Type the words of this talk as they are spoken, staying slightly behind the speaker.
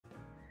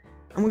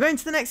And we're going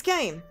to the next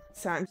game.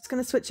 So I'm just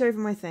going to switch over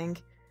my thing.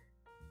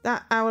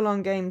 That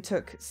hour-long game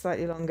took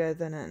slightly longer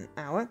than an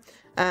hour.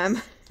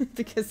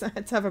 Because I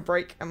had to have a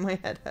break and my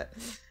head hurt.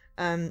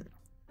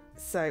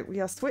 So we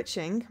are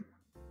switching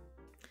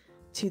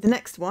to the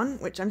next one,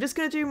 which I'm just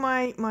going to do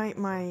my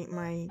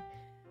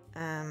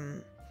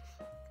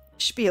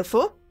spiel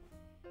for.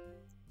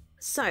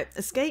 So,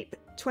 Escape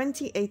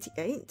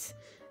 2088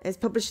 is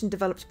published and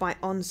developed by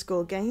On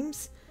School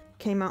Games.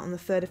 Came out on the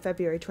 3rd of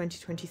February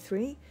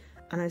 2023,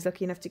 and I was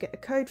lucky enough to get a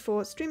code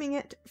for streaming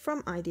it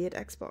from ID at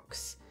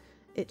Xbox.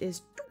 It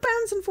is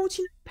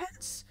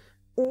 £2.49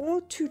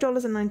 or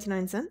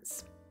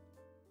 $2.99.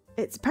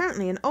 It's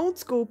apparently an old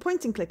school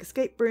point and click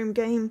escape room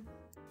game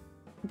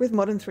with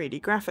modern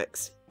 3D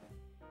graphics.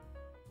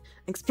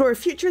 Explore a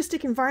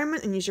futuristic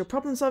environment and use your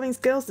problem solving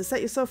skills to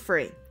set yourself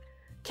free.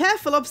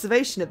 Careful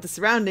observation of the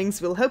surroundings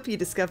will help you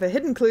discover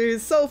hidden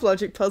clues, solve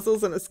logic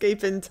puzzles, and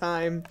escape in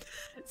time.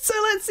 So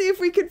let's see if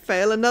we can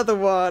fail another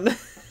one.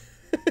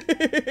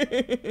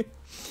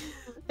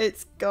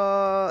 It's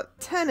got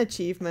 10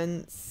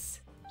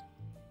 achievements.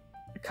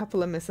 A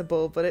couple are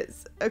missable, but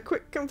it's a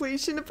quick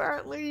completion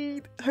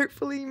apparently.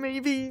 Hopefully,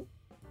 maybe,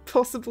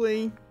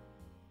 possibly.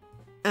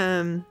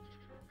 There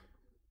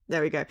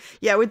we go.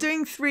 Yeah, we're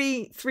doing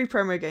three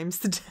promo games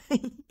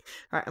today.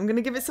 Alright, I'm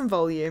gonna give it some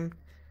volume.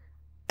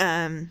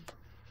 This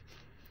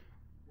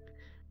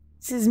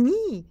is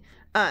me.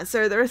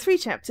 So there are 3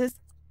 chapters.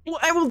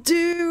 What I will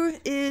do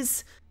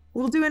is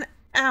we'll do an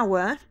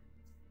hour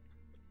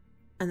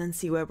and then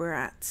see where we're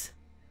at.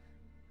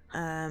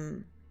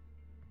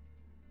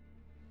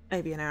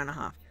 Maybe an hour and a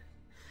half.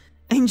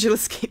 Angel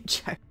Escape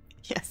Joe.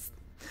 Yes.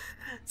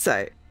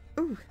 So,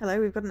 ooh,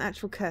 hello, we've got an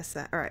actual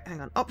cursor. Alright,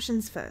 hang on.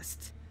 Options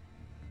first.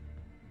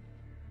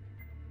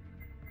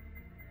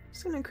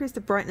 Just going to increase the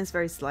brightness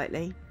very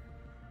slightly.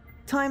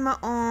 Timer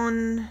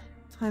on,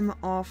 timer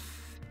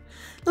off.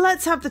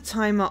 Let's have the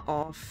timer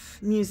off.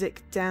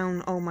 Music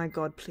down. Oh my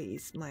god,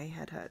 please. My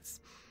head hurts.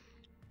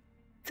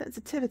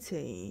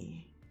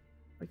 Sensitivity.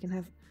 We can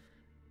have...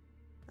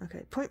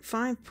 Okay,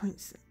 0.5,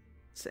 0.6.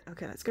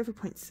 Okay, let's go for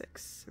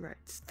 0.6. Right,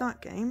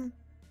 start game.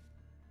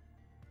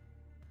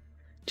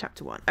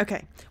 Chapter 1.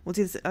 Okay, we'll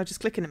do this. I'll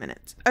just click in a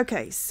minute.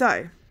 Okay,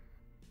 so...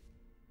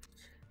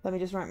 Let me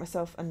just write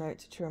myself a note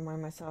to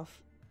remind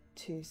myself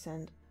to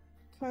send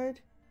code.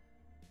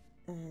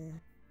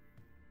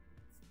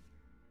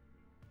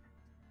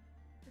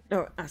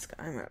 Oh, ask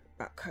I'm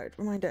at code.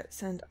 Reminder,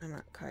 send I'm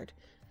at code.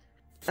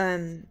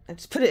 I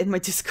just put it in my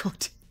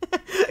Discord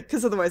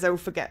because otherwise I will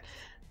forget.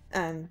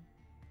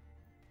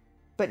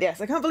 But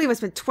yes, I can't believe I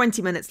spent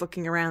 20 minutes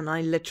looking around and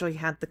I literally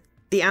had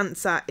the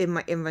answer in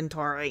my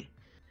inventory.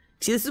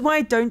 See, this is why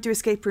I don't do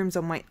escape rooms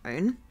on my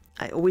own.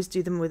 I always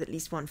do them with at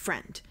least one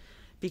friend,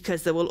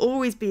 because there will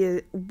always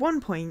be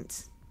one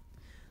point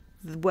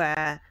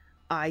where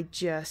I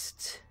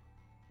just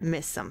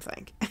miss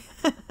something.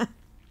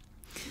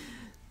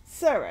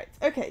 So right,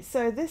 okay,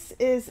 so this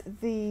is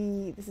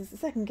the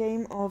second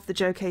game of the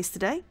Joe case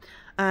today.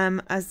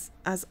 As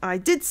I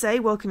did say,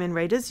 welcome in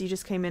raiders. You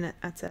just came in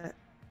at a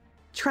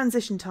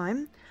transition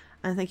time,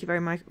 and thank you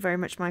very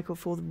much, Michael,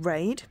 for the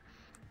raid.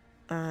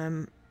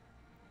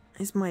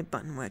 Is my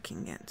button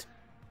working yet?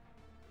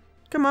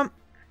 Come on,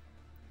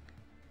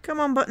 come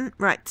on, button.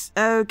 Right,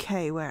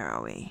 okay, where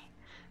are we,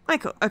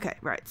 Michael? Okay,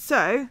 right.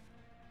 So,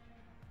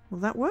 will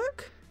that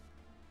work?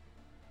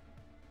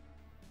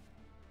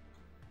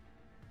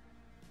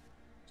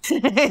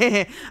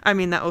 I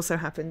mean, that also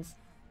happens.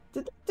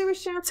 Did I do a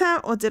shout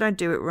out or did I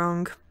do it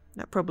wrong?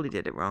 I probably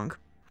did it wrong.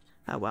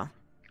 Oh well.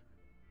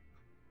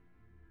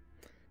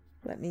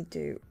 Let me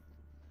do...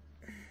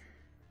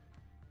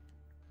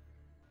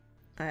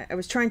 I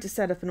was trying to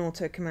set up an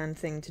auto command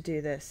thing to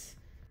do this.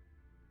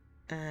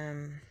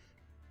 No,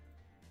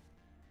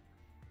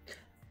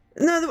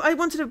 I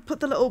wanted to put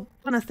the little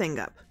banner thing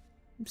up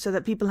so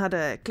that people had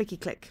a clicky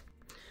click.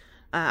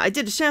 I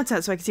did a shout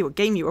out so I could see what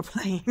game you were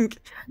playing,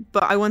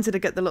 but I wanted to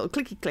get the little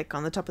clicky click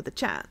on the top of the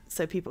chat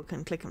so people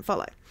can click and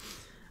follow.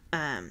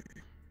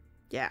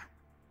 Yeah,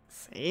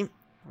 see,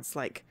 it's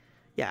like,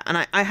 yeah,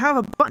 and I have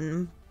a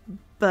button,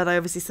 but I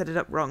obviously set it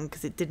up wrong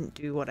because it didn't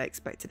do what I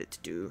expected it to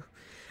do.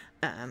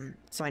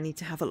 So I need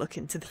to have a look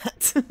into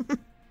that.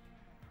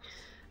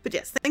 But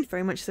yes, thank you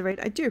very much for the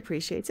raid. I do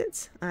appreciate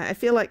it. I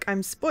feel like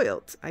I'm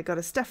spoiled. I got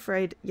a Steph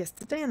raid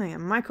yesterday and I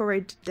am Michael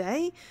raid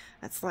today.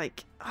 That's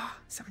like, oh,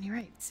 so many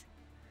raids.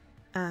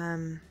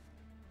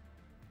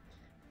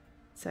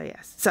 So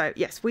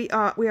yes, we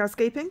are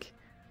escaping.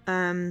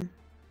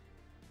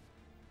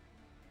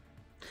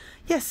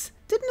 Yes,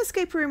 did an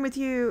escape room with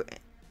you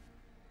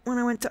when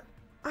I went to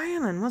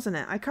Ireland, wasn't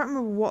it? I can't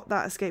remember what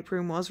that escape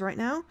room was right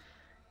now.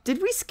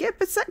 Did we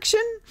skip a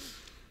section?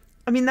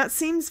 I mean, that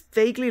seems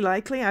vaguely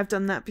likely. I've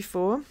done that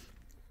before.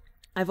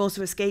 I've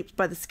also escaped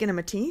by the skin of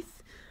my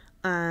teeth.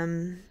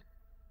 Yeah,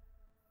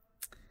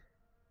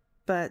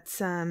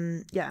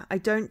 I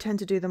don't tend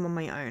to do them on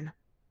my own.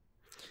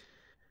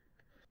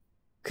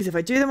 Because if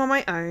I do them on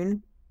my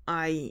own,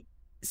 I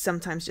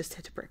sometimes just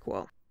hit a brick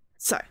wall.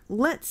 So,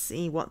 let's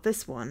see what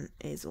this one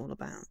is all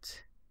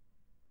about.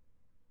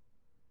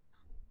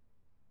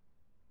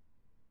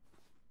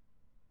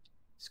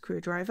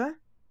 Screwdriver.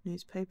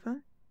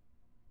 Newspaper.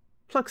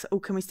 Plug. Oh,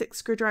 can we stick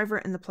screwdriver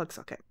in the plug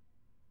socket?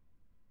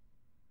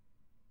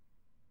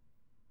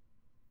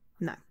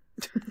 No.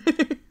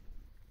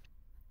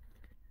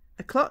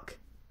 A clock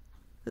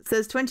that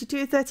says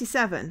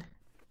 22:37.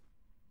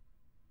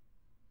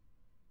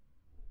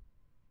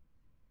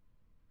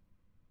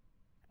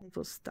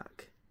 Cable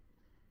stuck.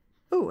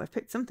 Oh, I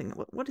picked something.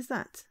 What is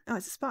that? Oh,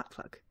 it's a spark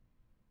plug.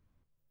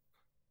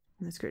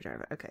 And a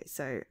screwdriver. Okay,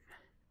 so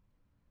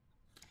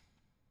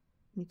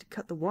need to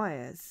cut the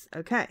wires.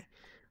 Okay.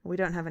 We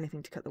don't have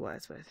anything to cut the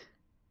wires with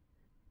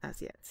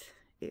as yet.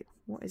 Ew.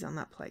 What is on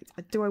that plate?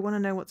 Do I want to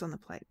know what's on the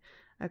plate?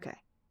 Okay.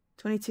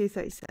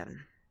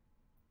 22:37.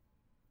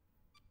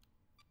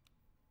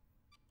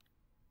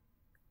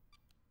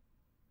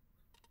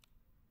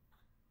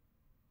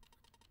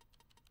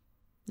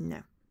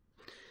 No.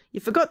 You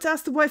forgot to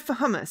ask the wife for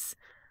hummus.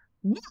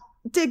 What,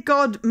 dear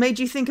God, made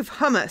you think of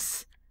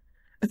hummus?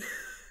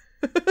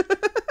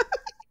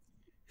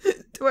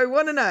 Do I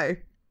want to know?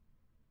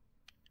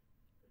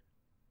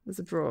 There's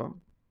a drawer.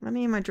 Let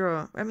me in my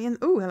drawer. Let me in.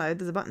 Oh, hello.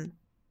 There's a button.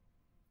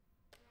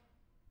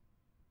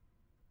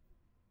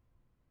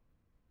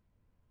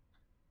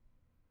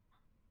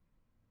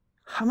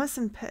 Hummus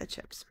and potato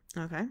chips.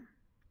 Okay.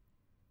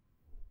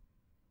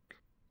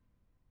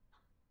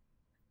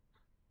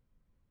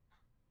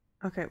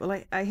 Okay,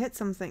 well, I hit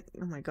something.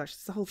 Oh my gosh,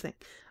 it's the whole thing.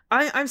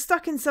 I'm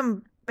stuck in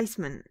some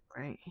basement,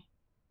 right?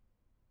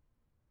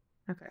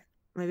 Okay.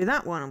 Maybe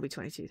that one will be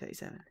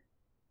 22:37.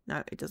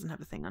 No, it doesn't have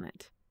a thing on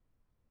it.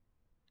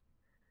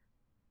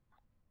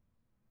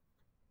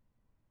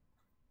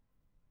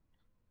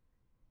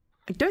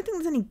 I don't think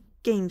there's any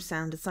game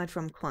sound aside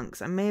from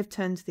clunks. I may have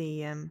turned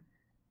the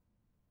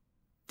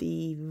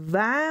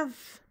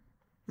VAV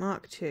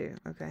Mark II.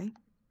 Okay.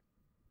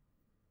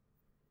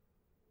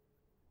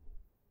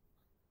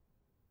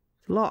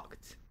 It's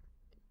locked.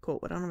 Cool.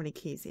 I don't have any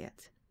keys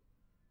yet.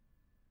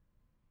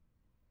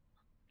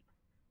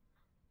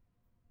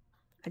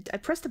 I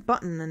pressed a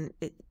button and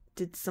it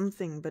did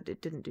something, but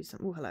it didn't do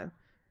something. Oh, hello.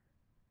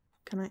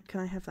 Can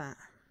I have that?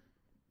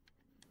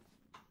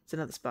 It's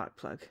another spark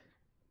plug.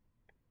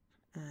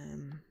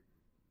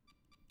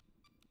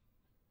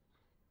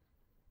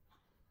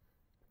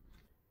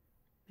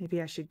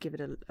 Maybe I should give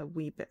it a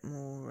wee bit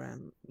more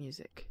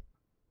music.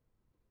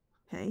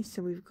 Okay,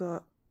 so we've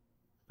got...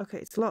 Okay,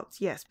 it's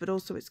locked, yes, but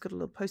also it's got a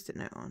little post-it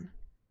note on.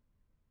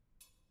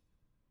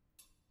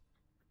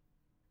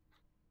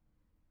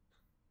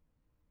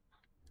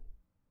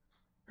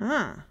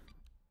 Ah.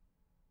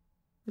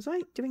 Was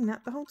I doing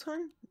that the whole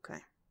time? Okay.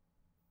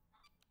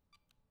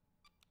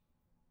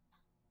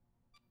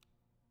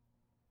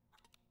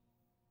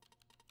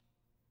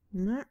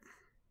 No.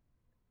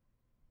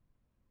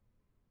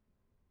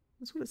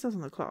 That's what it says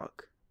on the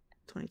clock.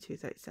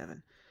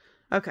 22:37.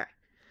 Okay.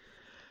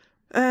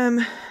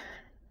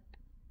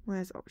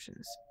 Where's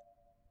options?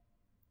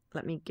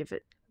 Let me give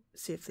it,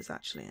 see if there's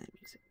actually any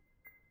music.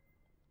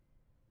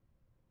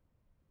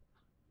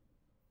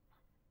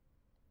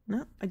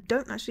 No, I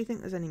don't actually think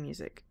there's any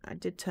music. I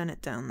did turn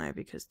it down though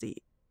because the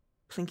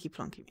plinky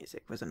plonky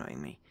music was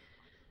annoying me.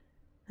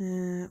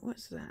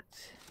 What's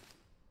that?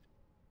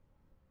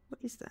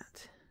 What is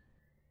that?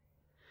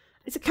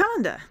 It's a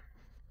calendar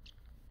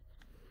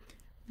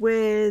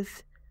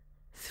with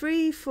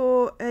 3,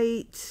 4,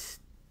 8,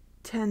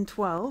 10,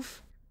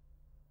 12,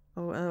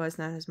 or otherwise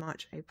known as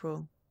March,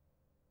 April,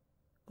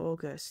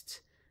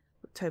 August,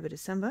 October,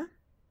 December.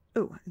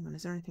 Oh, hang on,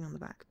 is there anything on the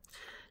back?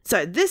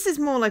 So this is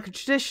more like a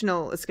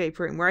traditional escape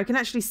room where I can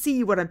actually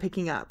see what I'm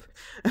picking up.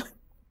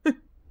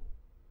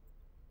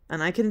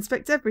 And I can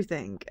inspect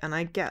everything, and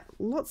I get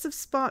lots of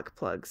spark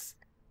plugs,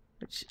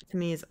 which to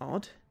me is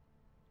odd.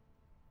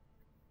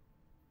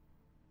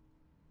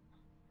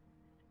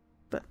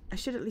 But I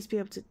should at least be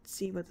able to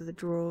see whether the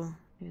drawer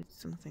is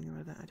something or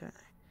other. I don't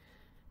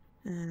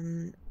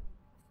know.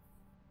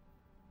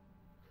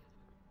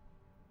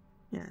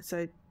 Yeah,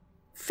 so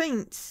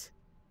faint.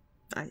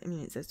 I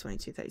mean, it says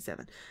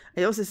 22:37.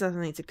 It also says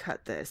I need to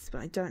cut this, but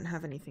I don't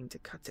have anything to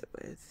cut it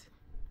with.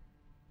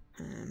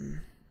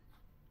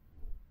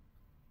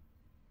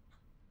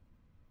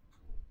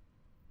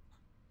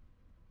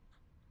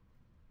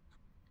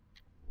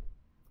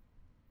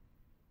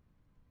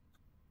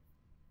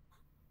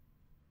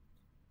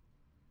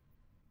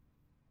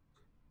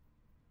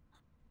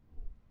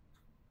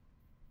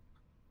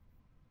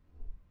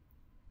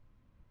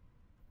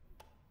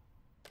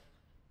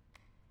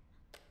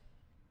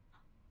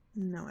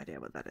 No idea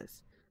what that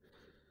is.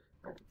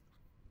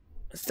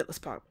 It's still a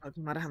spark plug,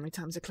 no matter how many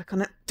times I click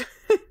on it.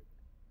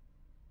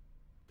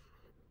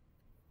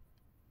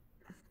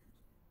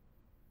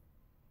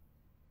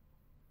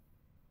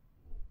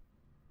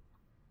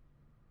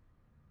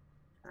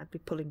 I'd be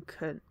pulling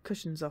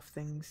cushions off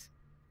things.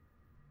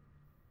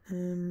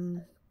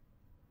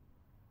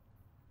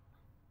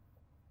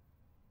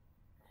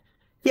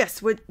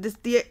 Yes,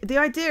 the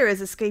idea is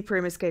escape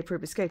room, escape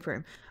room, escape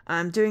room.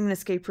 I'm doing an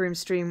escape room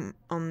stream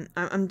on.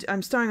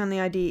 I'm starring on the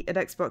ID at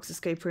Xbox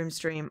escape room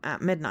stream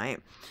at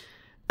midnight.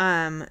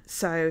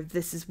 So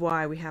this is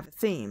why we have a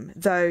theme.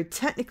 Though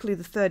technically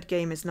the third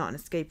game is not an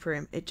escape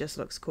room, it just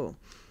looks cool.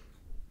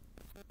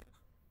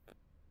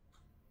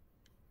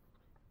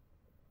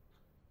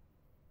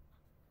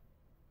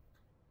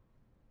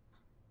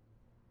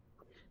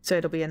 So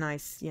it'll be a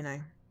nice, you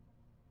know.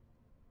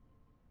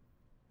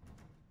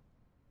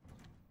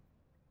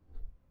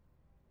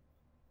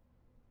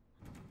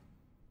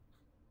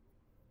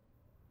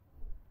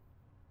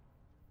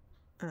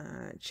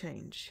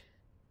 Change.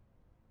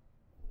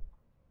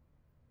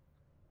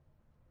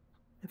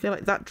 I feel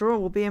like that drawer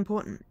will be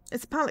important.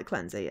 It's a palette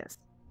cleanser, yes.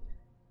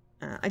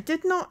 I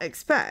did not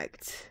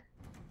expect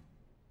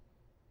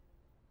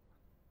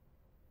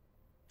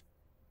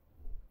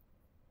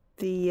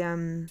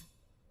the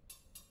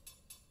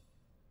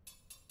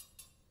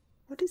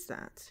what is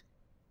that?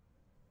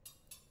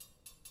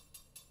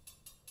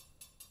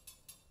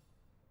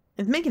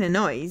 It's making a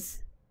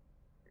noise.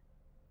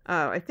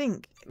 Oh, I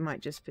think it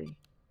might just be.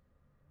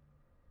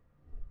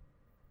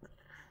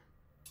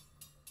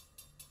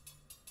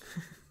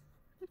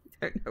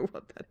 I don't know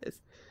what that is.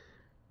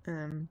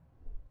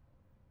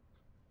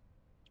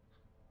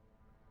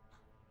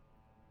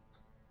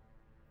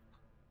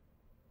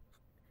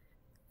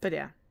 But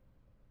yeah.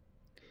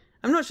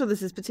 I'm not sure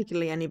this is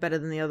particularly any better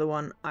than the other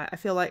one. I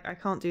feel like I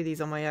can't do these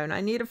on my own.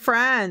 I need a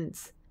friend.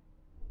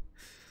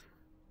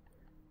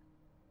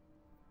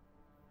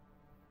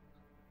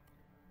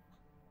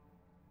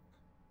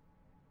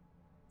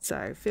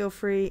 So feel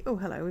free. Oh,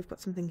 hello. We've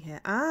got something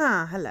here.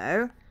 Ah,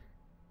 hello.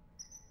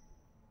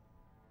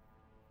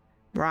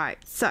 Right.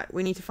 So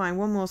we need to find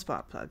one more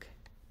spark plug.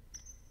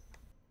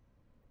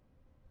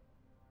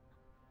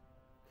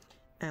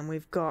 And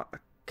we've got a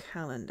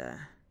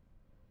calendar.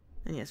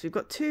 And yes, we've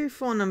got 2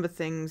 4-number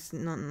things.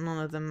 None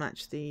of them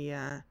match the...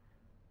 And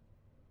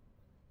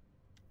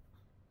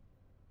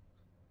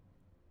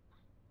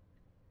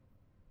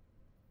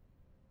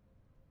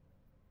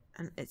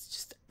it's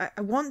just... I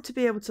want to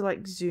be able to,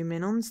 like, zoom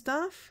in on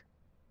stuff.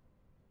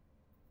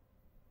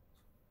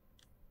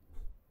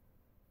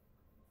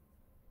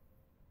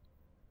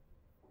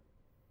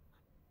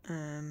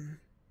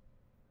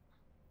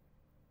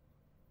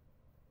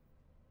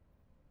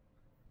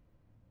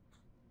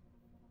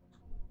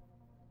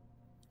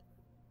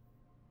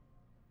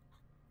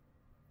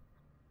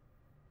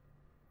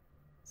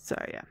 So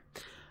yeah.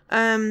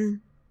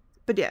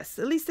 But yes,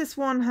 at least this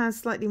one has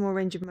slightly more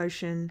range of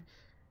motion,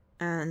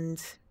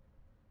 and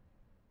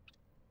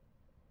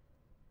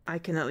I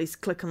can at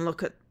least click and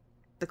look at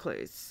the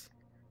clues.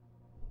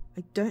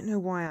 I don't know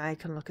why I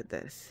can look at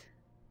this.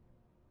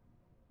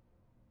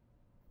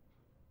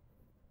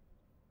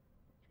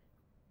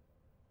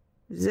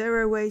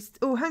 Zero waste.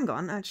 Oh, hang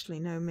on. Actually,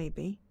 no,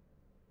 maybe.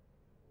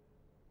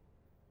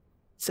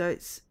 So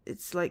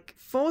it's like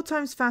 4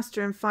 times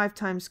faster and 5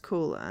 times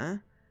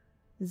cooler.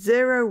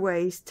 0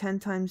 waste, 10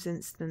 times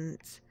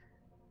instant.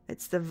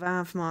 It's the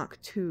VAV Mark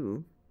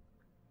II.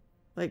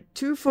 Like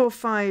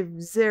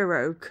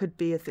 2450 could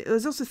be a thing.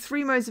 There's also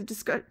 3 modes of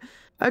discussion.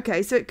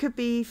 Okay, so it could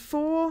be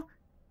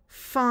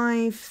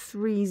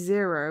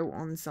 4530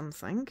 on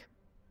something.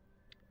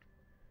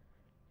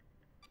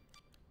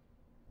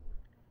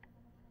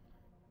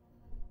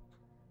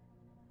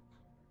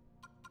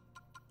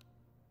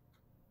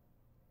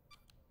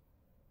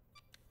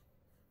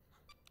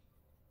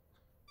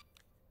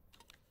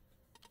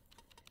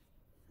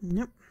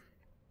 Nope.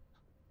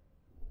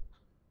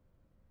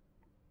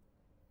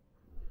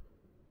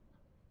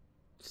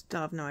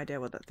 Still have no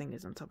idea what that thing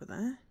is on top of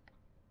there.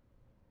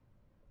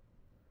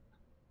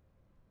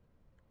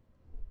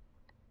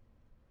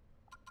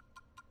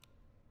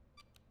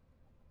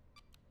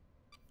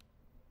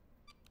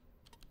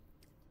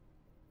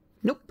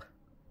 Nope.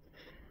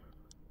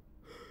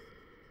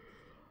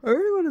 I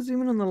really want to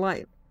zoom in on the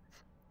light.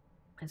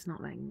 It's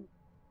not letting me.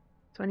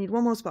 So I need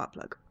one more spark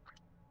plug.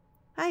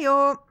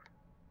 Hey-yo!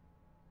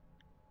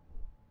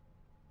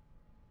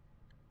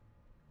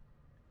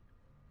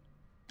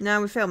 No,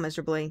 we failed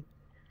miserably.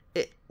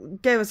 It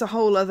gave us a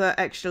whole other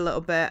extra little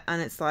bit, and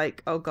it's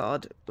like, oh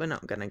god, we're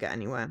not gonna get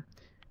anywhere.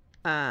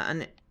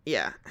 And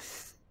yeah,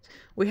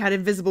 we had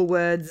invisible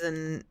words,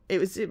 and it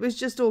was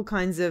just all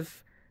kinds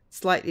of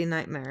slightly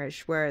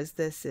nightmarish. Whereas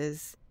this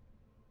is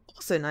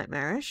also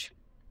nightmarish,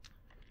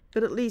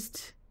 but at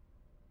least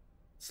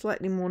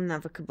slightly more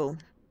navigable.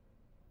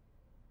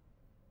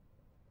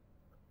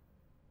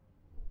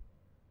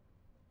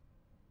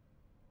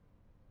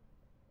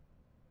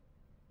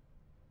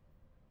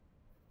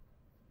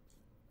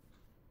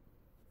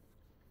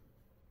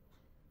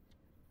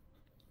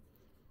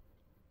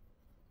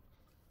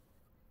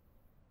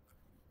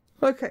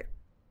 Okay,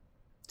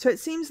 so it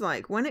seems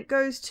like when it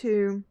goes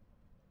to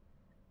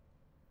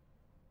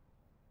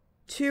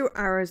 2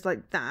 arrows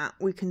like that,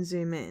 we can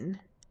zoom in.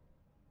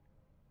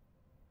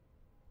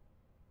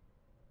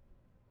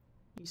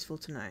 Useful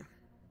to know.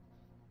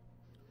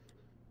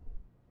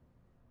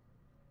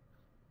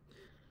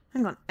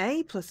 Hang on,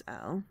 A plus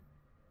L.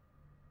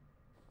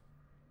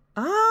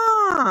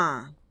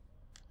 Ah!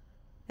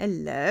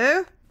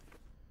 Hello?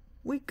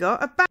 We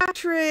got a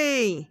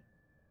battery!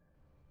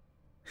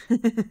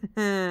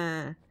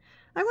 I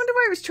wonder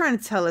what it was trying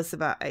to tell us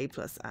about A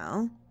plus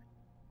L.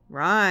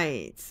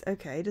 Right.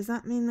 Okay, does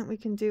that mean that we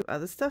can do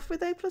other stuff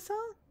with A plus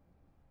L?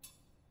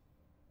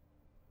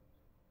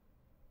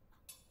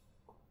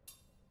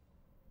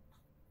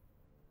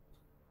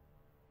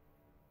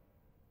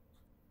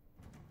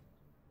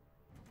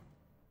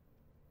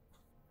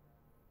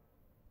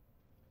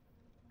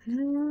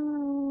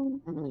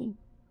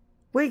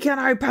 We can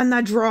open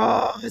the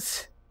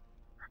drawers.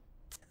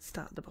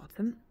 Start at the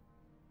bottom.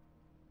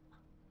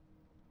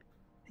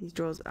 These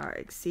drawers are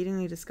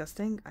exceedingly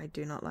disgusting. I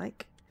do not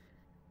like.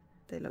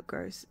 They look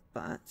gross,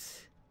 but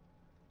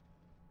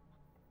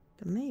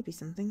there may be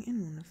something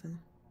in one of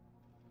them.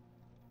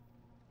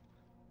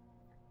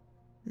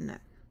 No.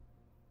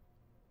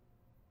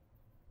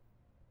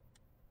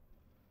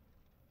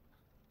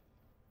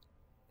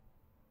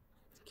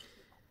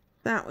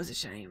 That was a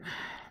shame.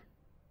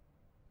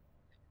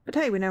 But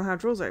hey, we know how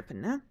drawers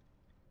open now.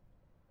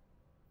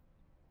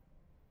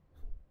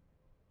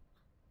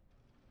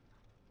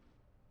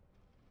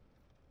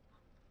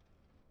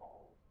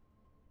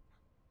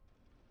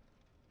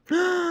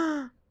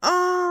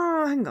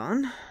 Oh, hang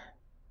on.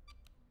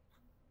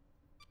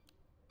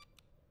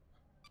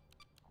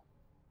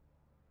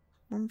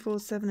 One, 4,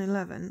 7,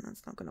 11.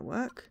 That's not going to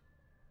work.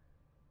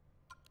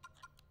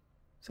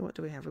 So what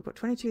do we have? We've got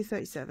 22,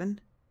 37.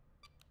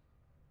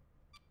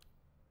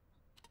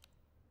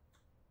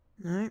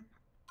 No.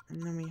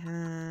 And then we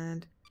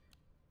had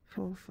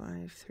 4,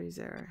 5, 3,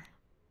 0.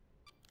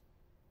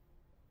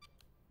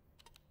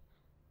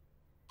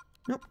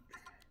 Nope.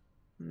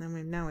 And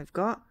then now we've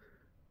got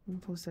 1,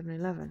 4, 7,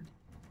 11.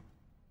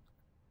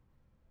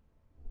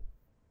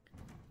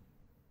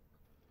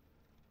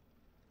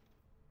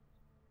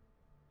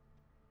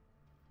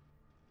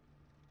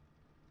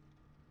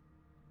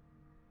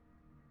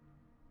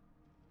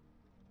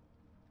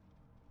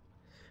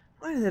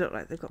 Why do they look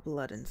like they've got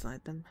blood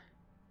inside them?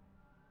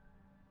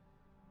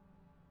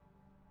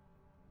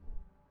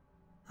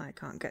 I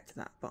can't get to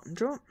that bottom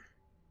drawer.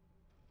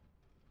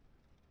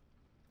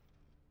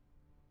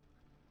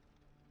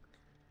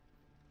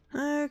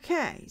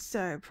 Okay,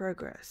 so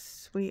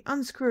progress. We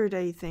unscrewed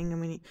a thing and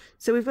we need...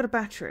 So we've got a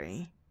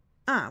battery.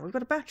 Ah, we've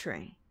got a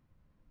battery.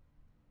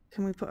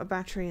 Can we put a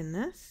battery in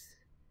this?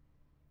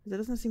 Because it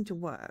doesn't seem to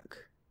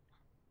work.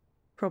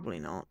 Probably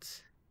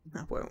not.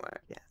 That won't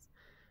work, yes.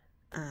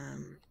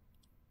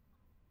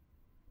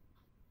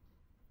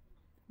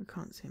 We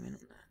can't zoom in on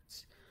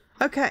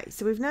that. Okay,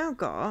 so we've now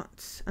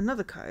got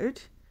another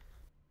code.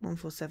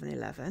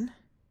 14711.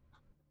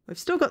 We've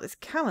still got this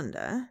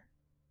calendar.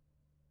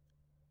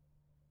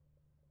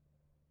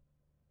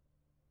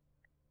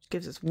 Which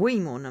gives us way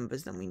more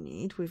numbers than we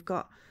need. We've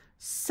got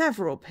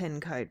several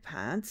pin code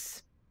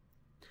pads.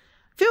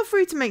 Feel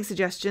free to make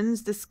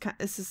suggestions.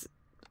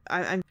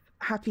 I'm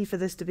happy for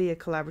this to be a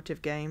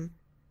collaborative game.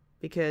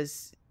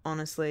 Because,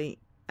 honestly,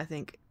 I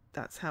think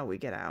that's how we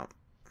get out.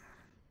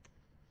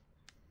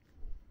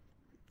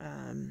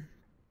 I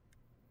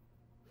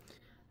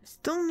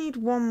still need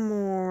one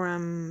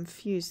more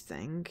fuse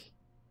thing.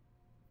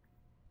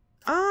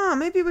 Ah,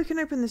 maybe we can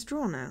open this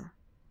drawer now.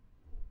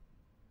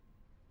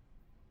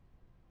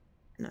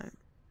 No.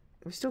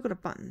 We've still got a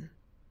button.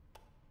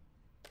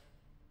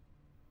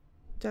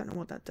 Don't know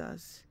what that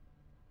does.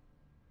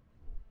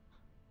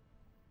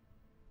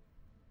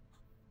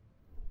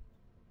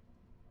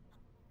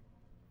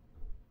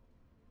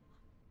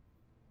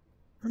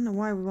 I don't know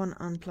why we want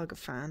to unplug a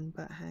fan,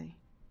 but hey.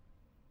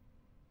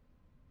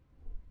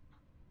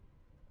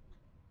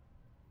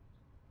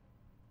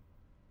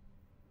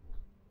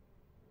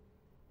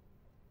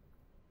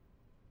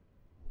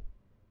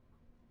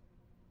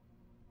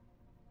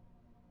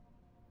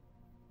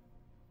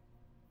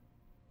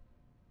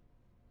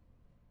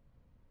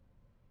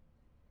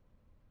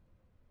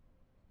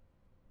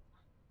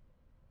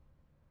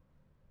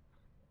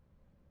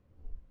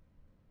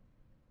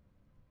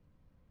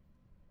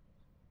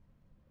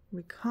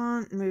 We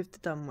can't move the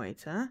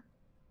dumbwaiter.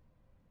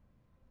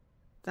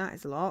 That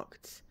is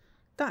locked.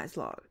 That is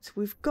locked.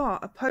 We've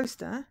got a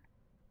poster.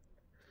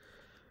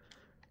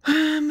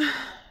 And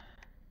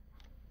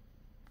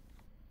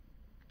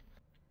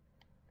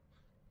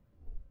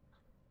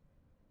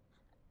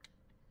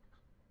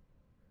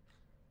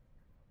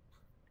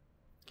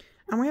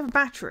we have a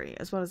battery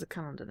as well as a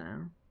calendar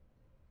now.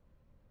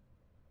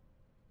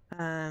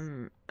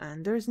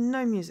 And there is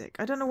no music.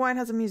 I don't know why it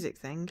has a music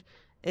thing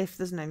if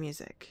there's no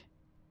music.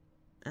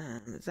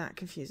 That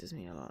confuses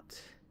me a lot.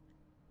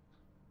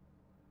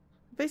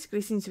 It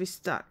basically seems to be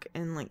stuck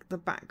in like the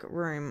back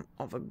room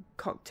of a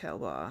cocktail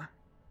bar.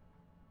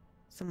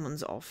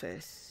 Someone's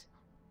office.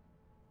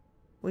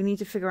 We need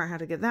to figure out how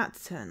to get that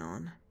to turn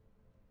on.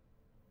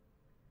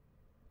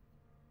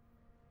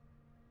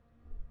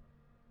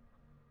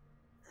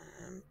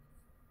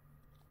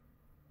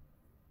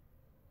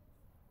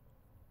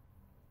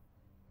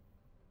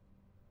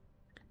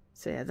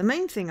 So yeah, the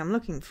main thing I'm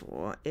looking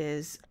for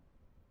is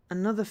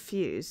another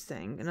fuse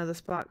thing, another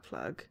spark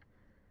plug,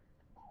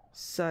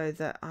 so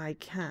that I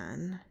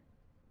can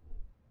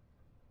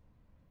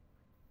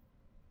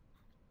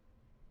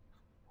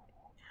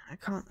I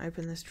can't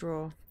open this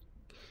drawer.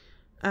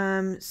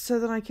 So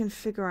that I can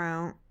figure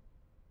out...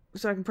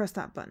 So I can press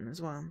that button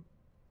as well.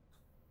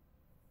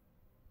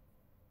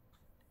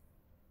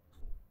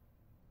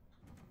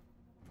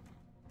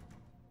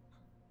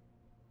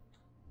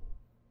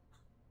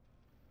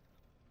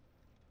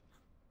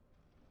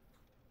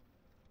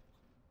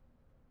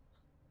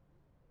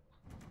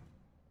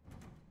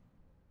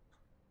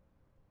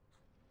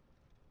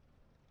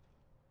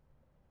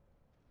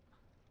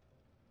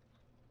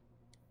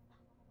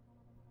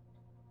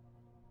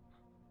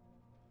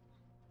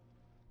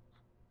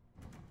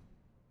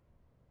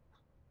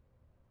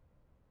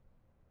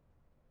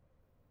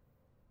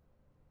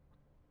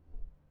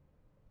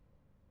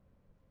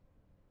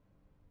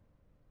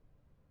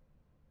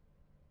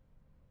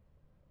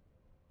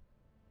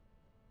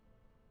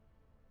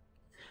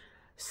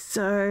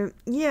 So,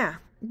 yeah,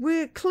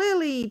 we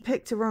clearly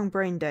picked a wrong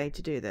brain day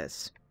to do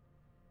this.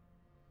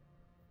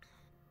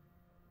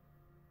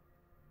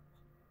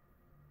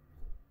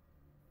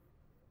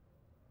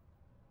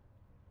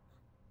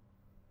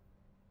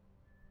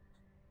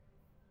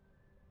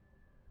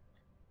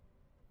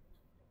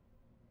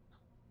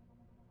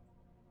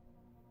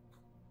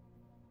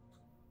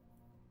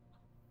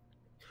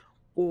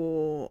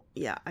 Or,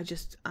 yeah, I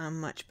just am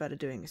much better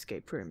doing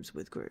escape rooms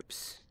with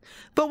groups.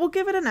 But we'll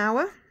give it an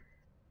hour.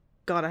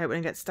 God, I hope we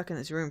don't get stuck in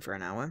this room for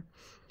an hour.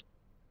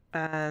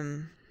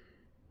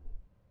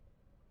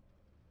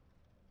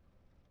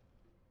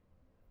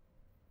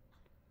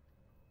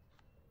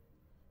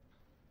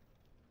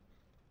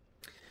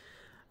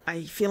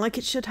 I feel like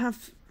it should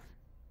have...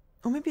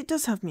 Or maybe it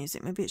does have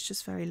music. Maybe it's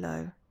just very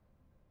low.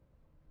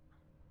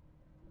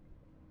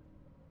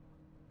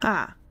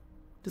 Ah.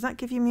 Does that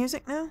give you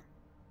music now?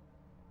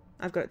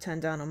 I've got it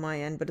turned down on my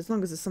end, but as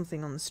long as there's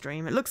something on the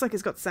stream. It looks like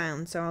it's got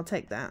sound, so I'll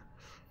take that.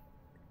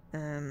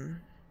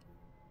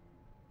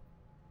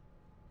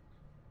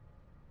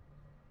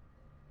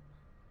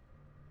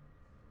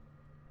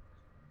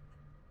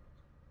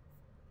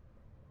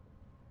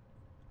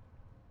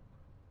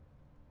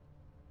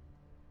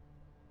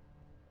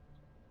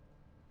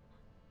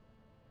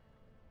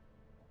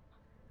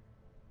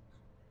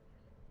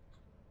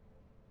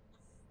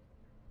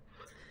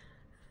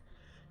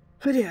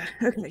 But yeah,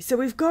 okay, so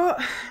we've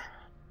got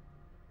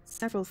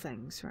several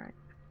things, right?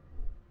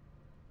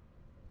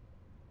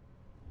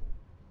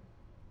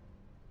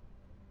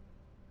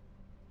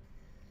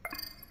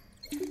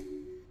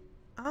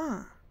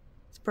 Ah,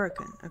 it's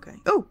broken. Okay.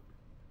 Oh!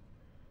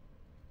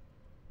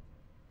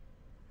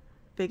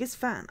 Biggest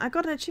fan. I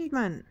got an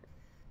achievement.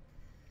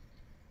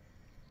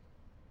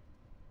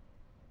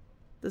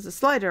 There's a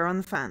slider on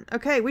the fan.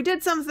 Okay, we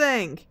did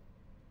something!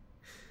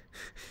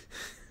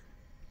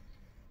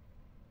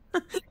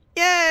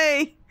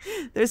 Yay!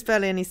 There's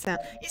barely any sound.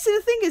 You see,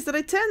 the thing is that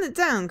I turned it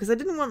down because I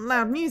didn't want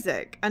loud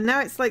music. And now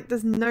it's like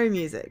there's no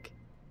music.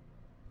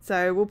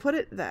 So we'll put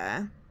it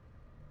there.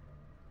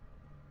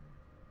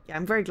 Yeah,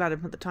 I'm very glad I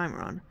put the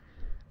timer on.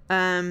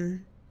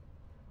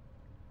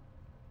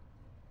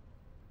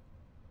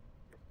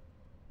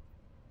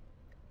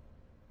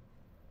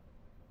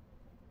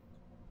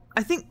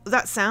 I think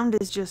that sound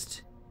is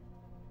just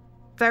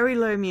very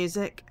low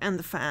music and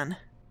the fan.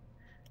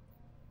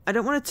 I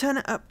don't want to turn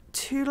it up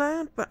too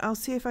loud, but I'll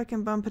see if I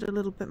can bump it a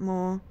little bit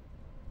more.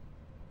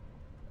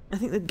 I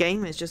think the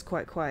game is just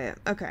quite quiet.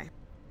 Okay.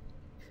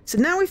 So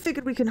now we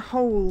figured we can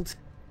hold...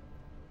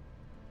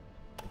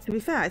 To be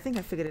fair, I think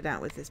I figured it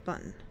out with this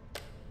button.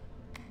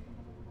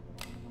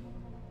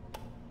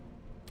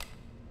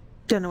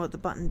 Don't know what the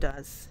button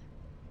does.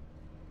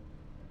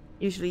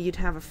 Usually you'd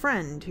have a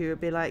friend who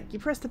would be like, you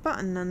press the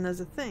button and there's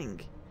a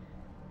thing.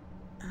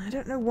 And I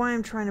don't know why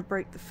I'm trying to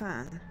break the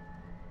fan.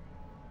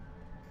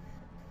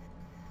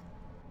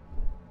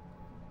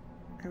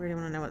 I really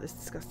want to know what this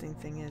disgusting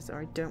thing is, or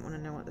I don't want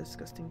to know what this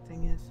disgusting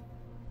thing is.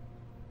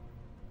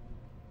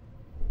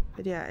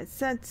 But yeah, it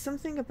said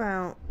something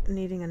about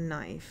needing a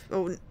knife,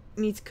 or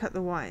need to cut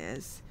the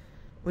wires.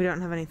 We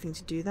don't have anything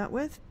to do that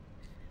with.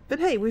 But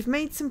hey, we've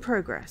made some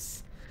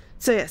progress.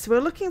 So yes,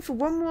 we're looking for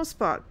one more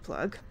spark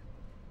plug.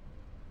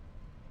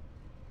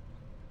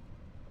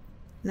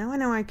 Now I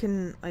know I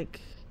can,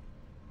 like,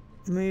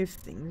 move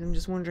things. I'm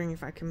just wondering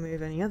if I can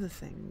move any other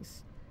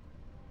things.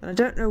 But I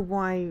don't know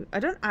why. I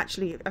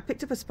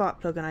picked up a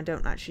spark plug and I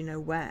don't actually know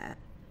where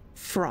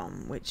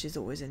from, which is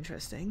always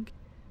interesting.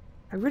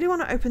 I really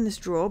want to open this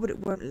drawer, but it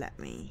won't let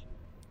me.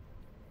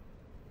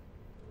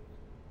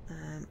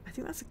 I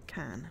think that's a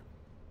can.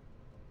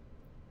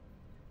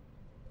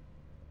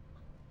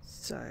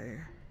 So...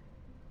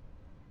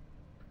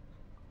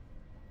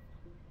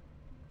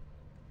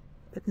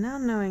 But now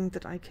knowing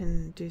that I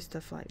can do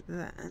stuff like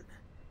that,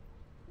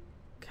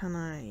 can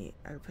I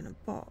open a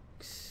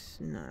box?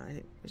 No, I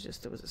think it was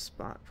just there was a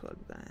spark plug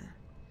there.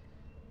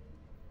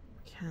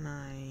 Can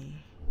I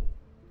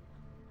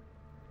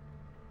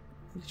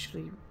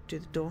literally do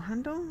the door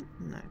handle?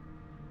 No.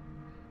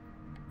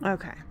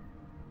 Okay.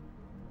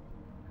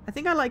 I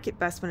think I like it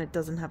best when it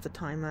doesn't have the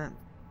timer.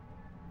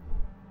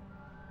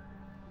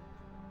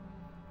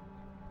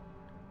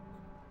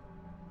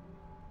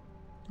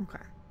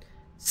 Okay.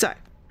 So,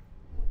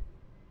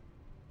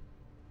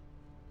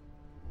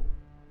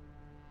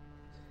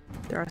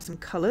 there are some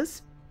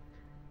colours.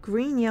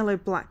 Green, yellow,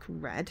 black,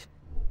 red.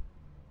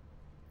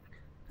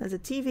 There's a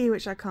TV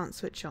which I can't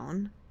switch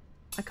on.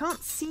 I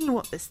can't see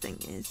what this thing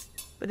is,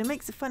 but it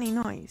makes a funny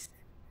noise,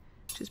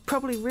 which is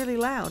probably really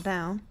loud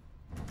now.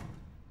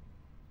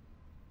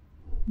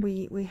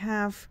 We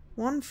have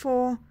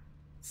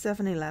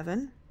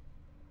 14711,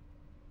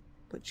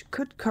 which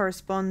could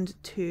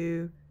correspond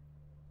to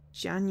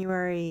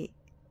January,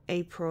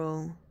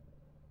 April,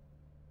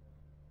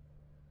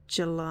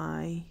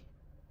 July,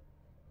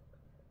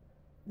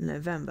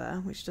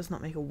 November, which does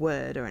not make a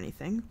word or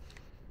anything,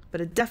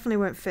 but it definitely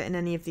won't fit in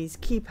any of these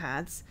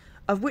keypads,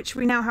 of which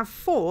we now have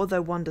 4,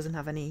 though one doesn't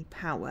have any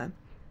power.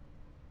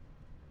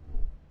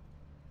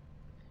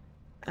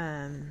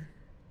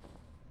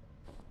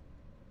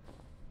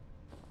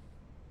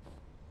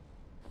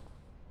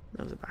 There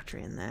was a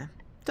battery in there.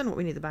 Don't know what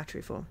we need the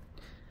battery for.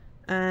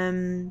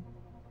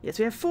 Yes,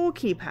 we have 4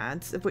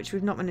 keypads, of which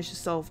we've not managed to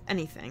solve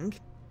anything.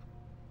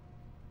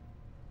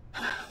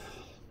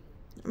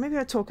 Maybe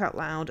I talk out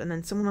loud and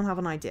then someone will have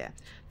an idea.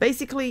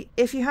 Basically,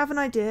 if you have an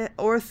idea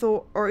or a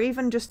thought or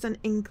even just an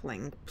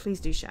inkling, please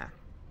do share.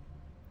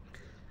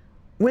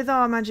 With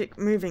our magic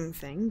moving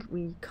thing,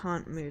 we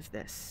can't move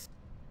this.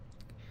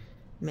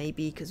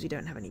 Maybe because we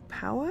don't have any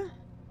power?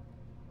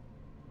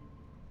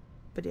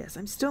 But yes,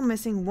 I'm still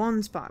missing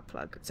 1 spark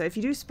plug. So if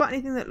you do spot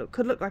anything that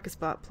could look like a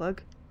spark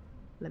plug,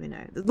 let me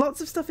know. Lots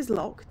of stuff is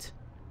locked.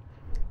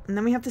 And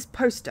then we have this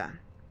poster,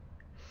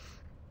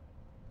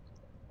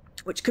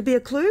 which could be a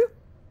clue.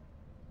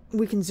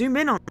 We can zoom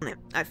in on it.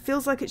 It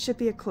feels like it should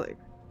be a clue.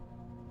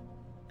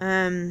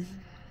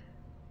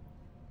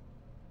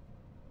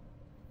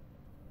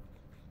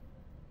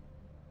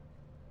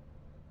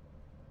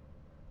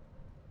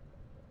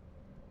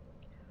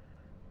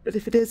 But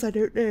if it is, I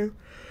don't know.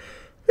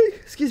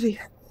 Excuse me.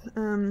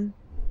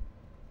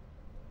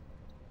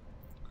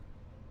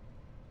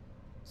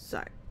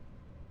 So.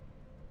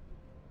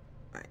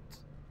 Right.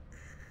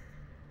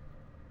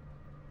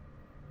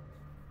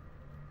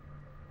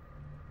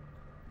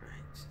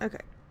 Okay.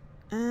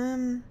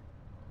 I'm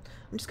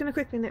just gonna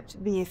quickly nip to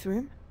the youth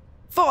room.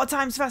 4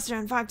 times faster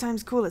and 5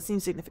 times cooler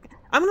seems significant.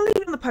 I'm gonna leave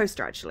it on the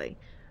poster actually,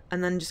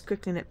 and then just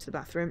quickly nip to the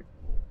bathroom.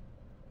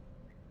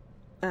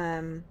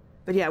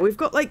 But yeah, we've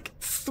got like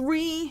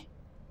 3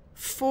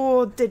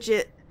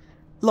 4-digit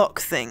lock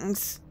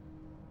things,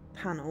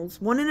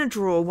 panels. 1 in a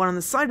drawer, 1 on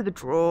the side of the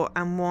drawer,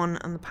 and 1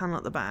 on the panel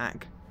at the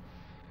back.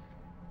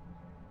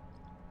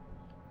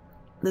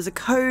 There's a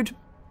code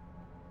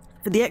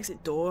for the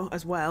exit door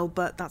as well,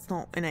 but that's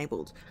not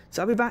enabled.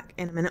 So I'll be back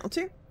in a minute or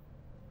 2.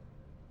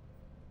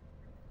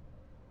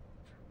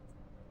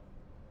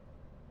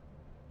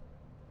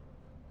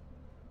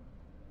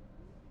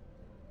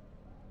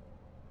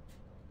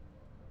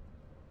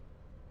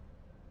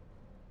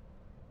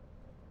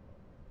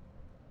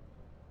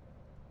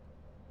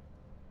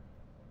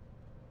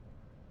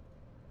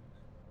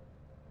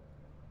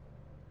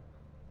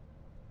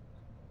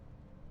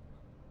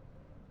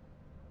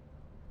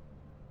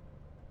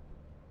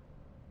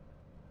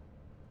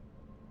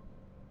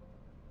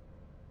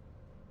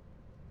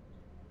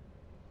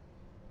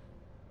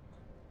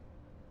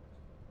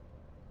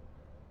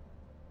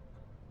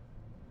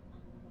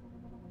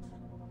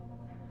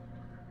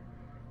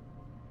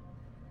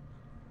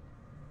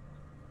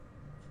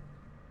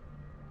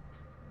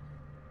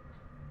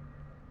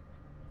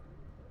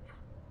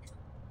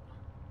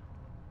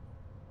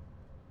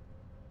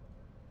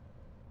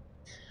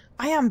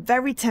 I am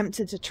very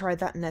tempted to try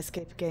that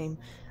Nescape game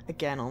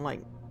again on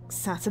like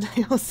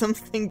Saturday or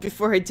something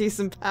before I do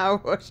some power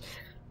wash.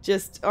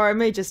 Or I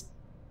may just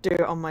do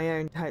it on my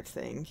own type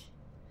thing.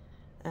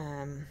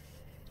 And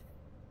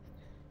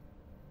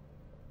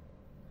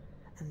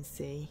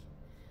see.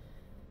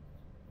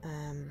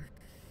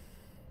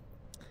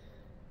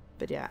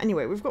 But yeah,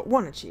 anyway, we've got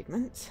 1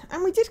 achievement.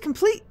 And we did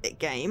complete the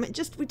game,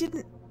 we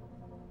didn't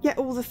get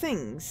all the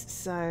things,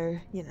 so,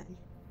 you know.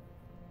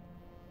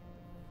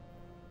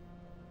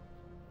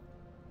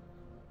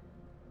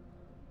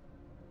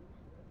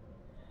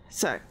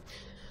 So,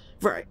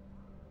 right.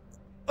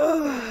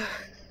 Ugh.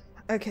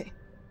 Okay.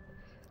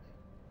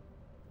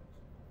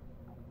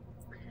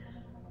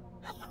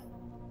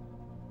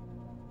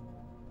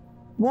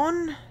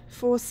 One,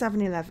 4,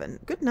 7,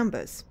 11. Good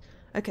numbers.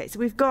 Okay, so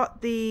we've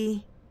got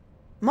the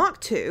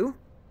Mark II.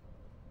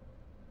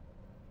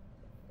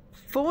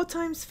 4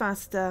 times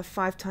faster,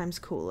 5 times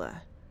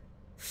cooler.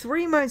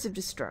 3 modes of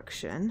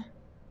destruction.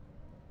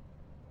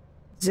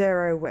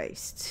 0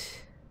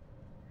 waste.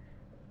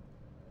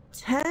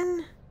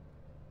 10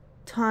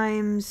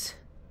 times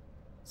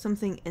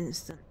something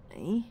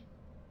instantly.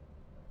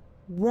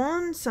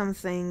 1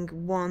 something,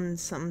 1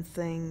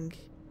 something.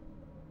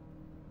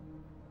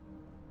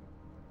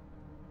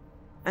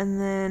 And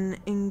then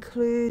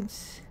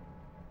includes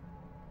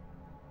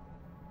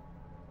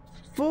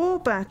 4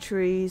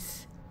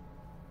 batteries,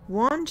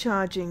 1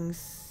 charging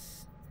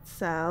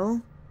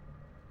cell.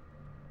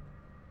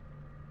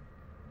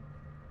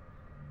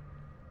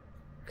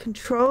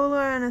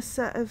 controller and a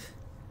set of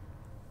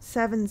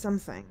 7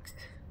 somethings.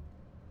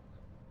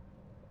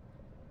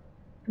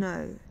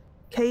 No.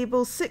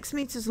 Cable 6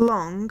 meters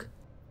long.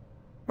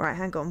 Right,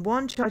 hang on.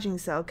 1 charging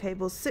cell.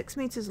 Cable 6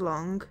 meters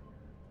long.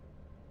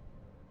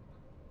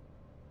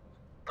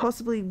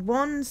 Possibly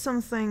 1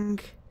 something.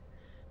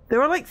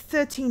 There are like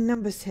 13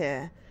 numbers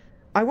here.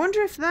 I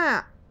wonder if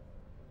that,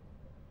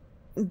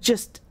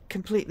 just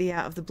completely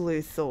out of the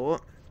blue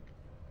thought,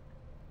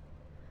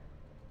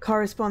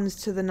 corresponds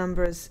to the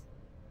numbers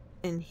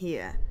in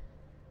here.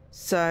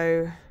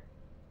 So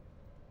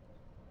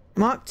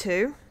Mark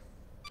II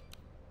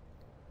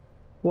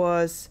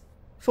was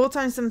 4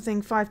 times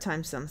something, 5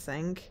 times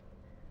something,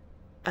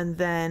 and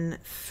then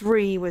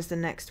 3 was the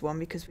next one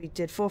because we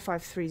did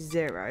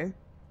 4530.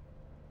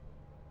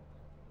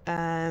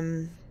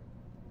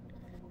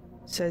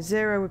 So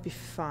 0 would be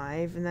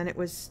 5, and then it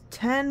was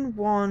 10,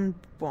 1,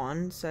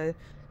 1, so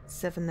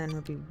 7 then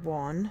would be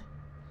 1.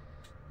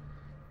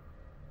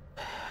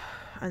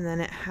 And then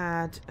it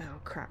had, oh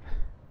crap.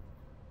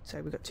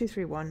 So we got 2,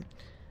 3, 1. I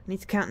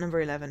need to count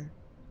number 11.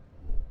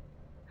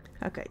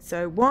 Okay,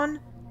 so 1,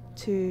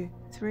 2,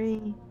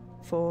 3,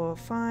 4,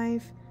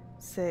 5,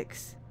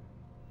 6,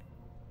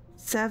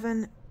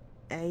 7,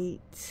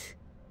 8,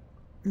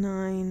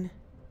 9,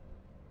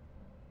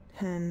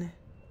 10,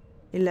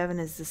 11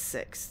 is the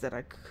 6 that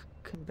I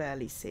can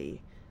barely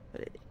see.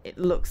 But it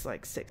looks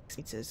like 6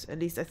 meters. At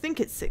least I think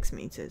it's 6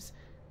 meters.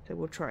 So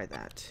we'll try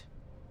that.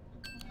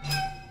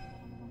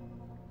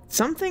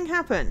 Something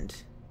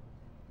happened.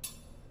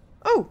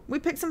 Oh, we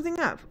picked something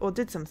up. Or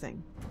did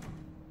something.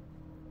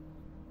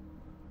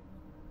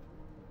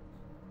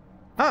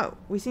 Oh,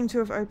 we seem to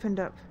have opened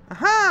up.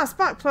 Aha!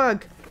 Spark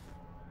plug!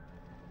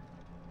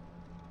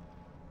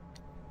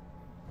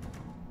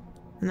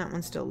 And that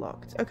one's still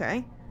locked.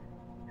 Okay.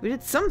 We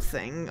did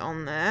something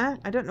on there.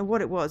 I don't know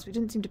what it was. We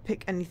didn't seem to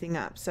pick anything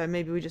up. So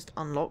maybe we just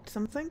unlocked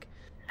something.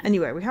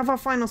 Anyway, we have our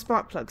final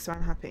spark plug, so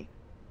I'm happy.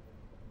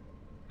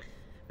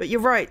 But you're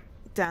right,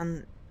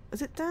 Dan.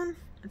 Was it Dan?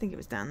 I think it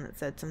was Dan that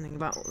said something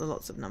about the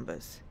lots of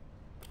numbers.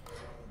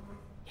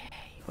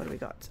 Yay. What do we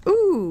got?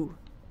 Ooh!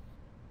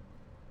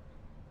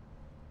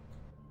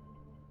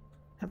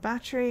 A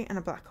battery and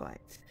a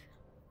backlight.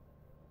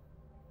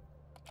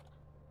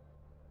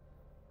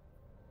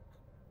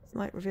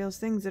 Light reveals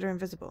things that are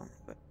invisible.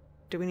 But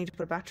do we need to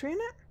put a battery in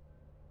it?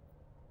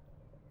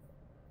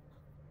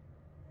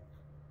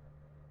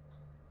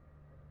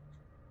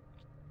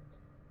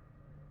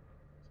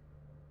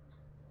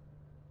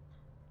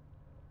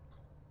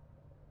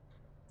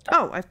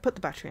 Oh, I've put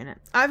the battery in it.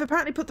 I've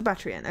apparently put the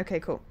battery in. Okay,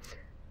 cool.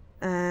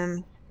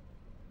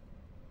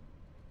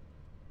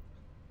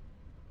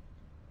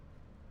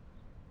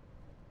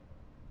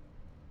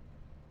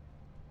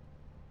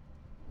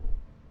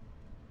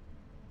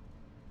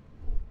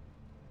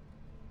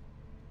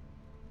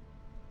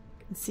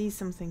 See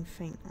something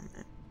faint on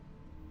it.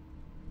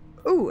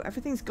 Ooh,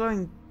 everything's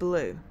glowing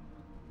blue.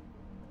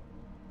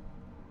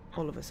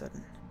 All of a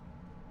sudden.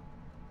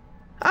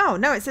 Oh,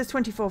 no, it says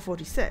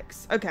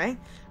 2446. Okay.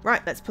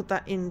 Right, let's put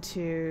that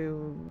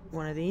into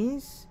one of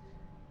these.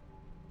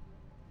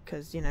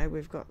 Because, you know,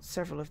 we've got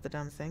several of the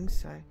damn things,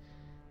 so...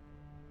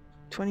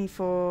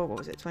 24... What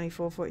was it?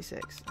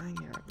 2446. I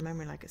got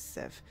memory like a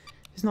sieve.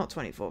 If it's not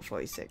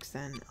 2446,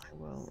 then I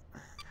will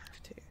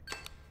have to...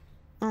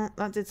 Oh,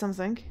 that did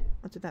something.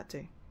 What did that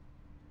do?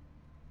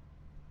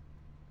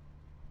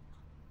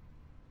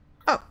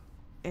 Oh,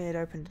 it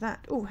opened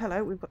that. Oh,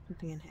 hello, we've got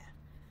something in here.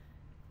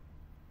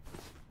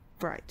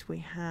 Right, we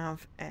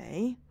have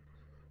a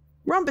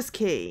rhombus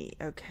key.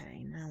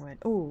 Okay, now we're...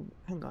 Oh,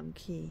 hang on,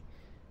 key.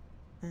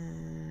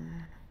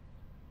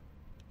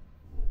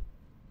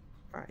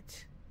 Right,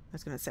 I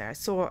was going to say, I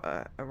saw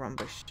a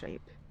rhombus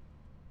shape.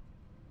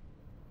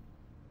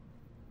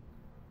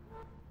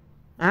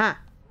 Ah!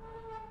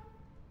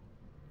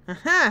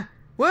 Aha!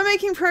 We're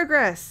making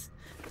progress!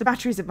 The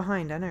batteries are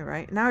behind, I know,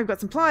 right? Now we've got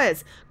some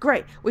pliers.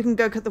 Great, we can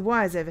go cut the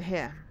wires over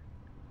here.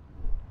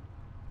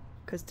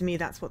 Because to me,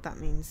 that's what that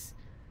means.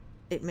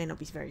 It may not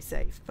be very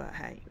safe, but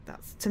hey,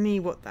 that's to me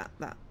what that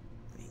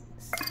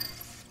means.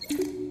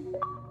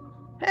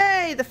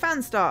 Hey, the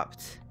fan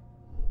stopped.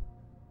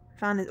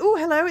 Fan is... Oh,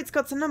 hello, it's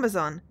got some numbers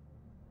on.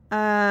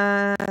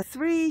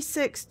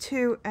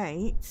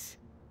 3628.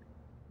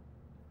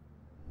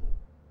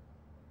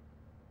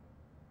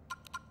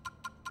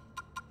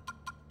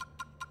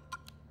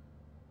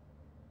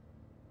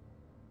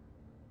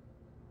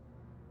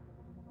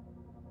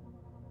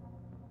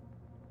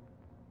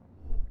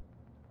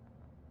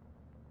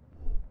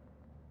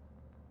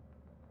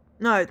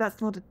 No,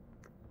 that's not a...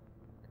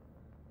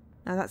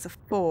 No, that's a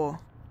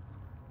 4.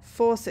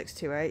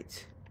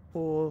 4628.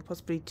 Or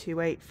possibly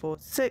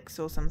 2846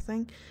 or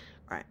something.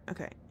 Right,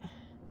 okay.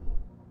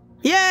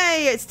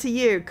 Yay! It's to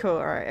you! Cool,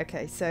 alright,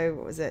 okay. So,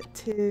 what was it?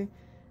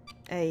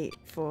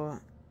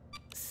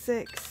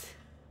 2846.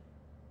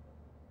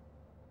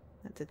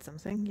 That did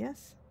something,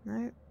 yes?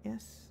 No?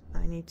 Yes?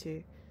 I need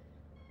to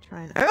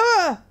try and...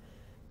 Ah!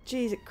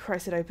 Jesus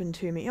Christ, it opened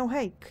to me. Oh,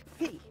 hey!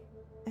 Key!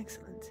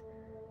 Excellent.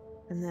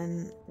 And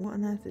then what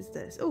on earth is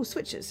this? Oh,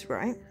 switches,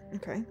 right?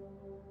 Okay.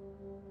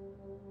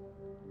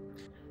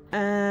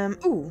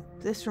 Oh,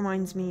 this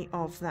reminds me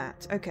of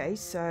that. Okay,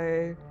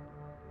 so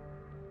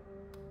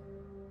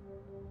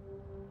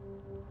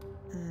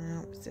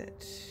what was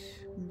it?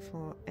 1,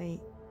 4,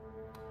 8,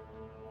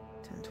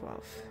 10,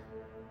 12.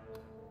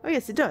 Oh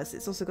yes, it does.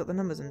 It's also got the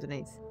numbers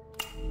underneath.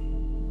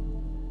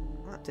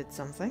 That did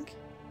something.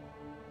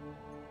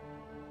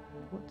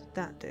 What did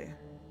that do?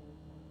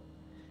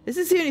 This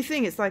is the only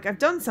thing. It's like I've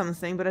done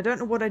something, but I don't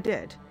know what I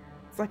did.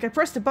 It's like I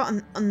pressed a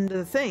button under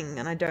the thing,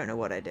 and I don't know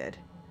what I did.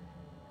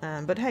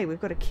 But hey, we've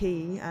got a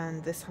key,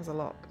 and this has a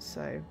lock,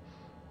 so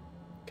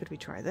could we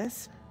try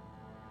this?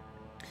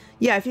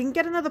 Yeah, if you can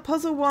get another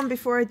puzzle one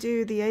before I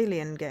do the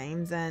alien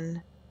game,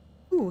 then...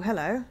 Ooh,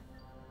 hello.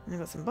 I've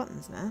got some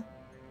buttons now.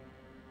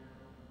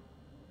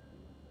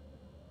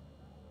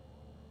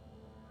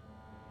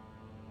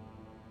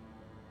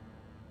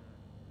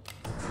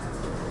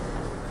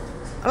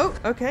 Oh,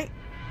 okay.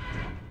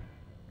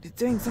 It's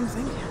doing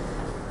something.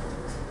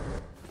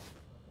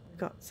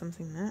 Got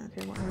something there.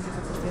 Okay, what happens if I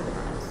press the other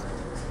buttons?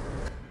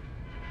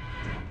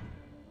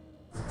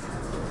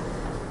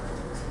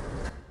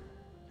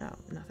 Oh,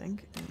 nothing.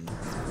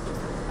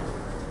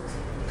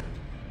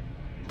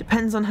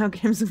 Depends on how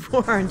Games of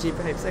War RNG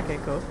behaves. Okay,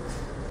 cool.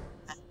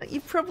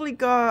 You've probably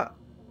got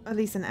at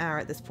least an hour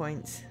at this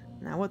point.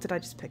 Now, what did I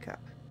just pick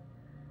up?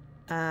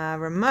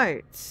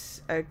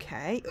 Remote.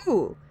 Okay.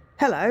 Ooh,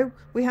 hello.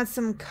 We had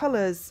some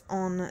colours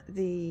on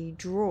the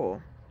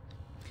drawer.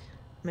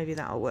 Maybe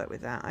that'll work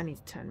with that. I need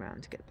to turn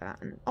around to get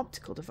that. An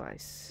optical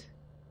device.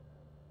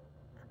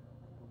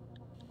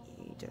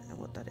 You don't know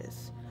what that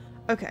is.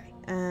 Okay.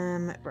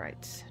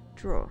 Right.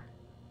 Drawer.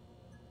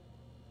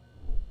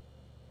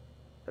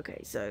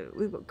 Okay, so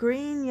we've got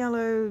green,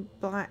 yellow,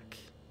 black,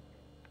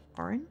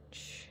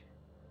 orange,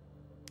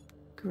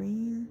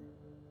 green,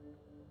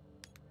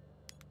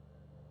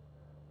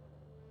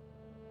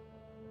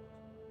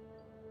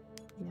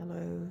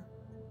 yellow,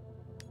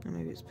 and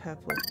maybe it's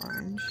purple,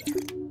 orange.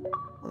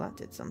 Well, that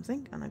did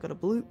something, and I got a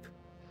bloop.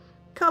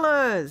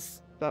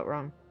 Colours! Spelt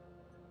wrong.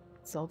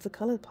 Solve the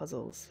colour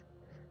puzzles.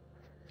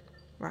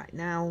 Right,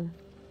 now...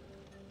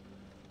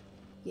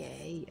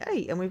 Yay.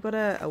 Hey, and we've got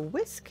a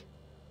whisk.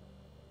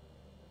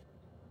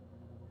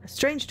 A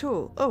strange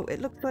tool. Oh,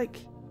 it looked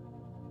like...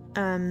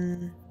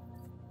 tongs!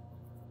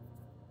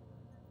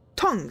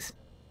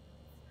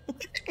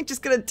 I'm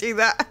just gonna do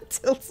that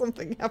until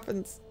something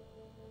happens.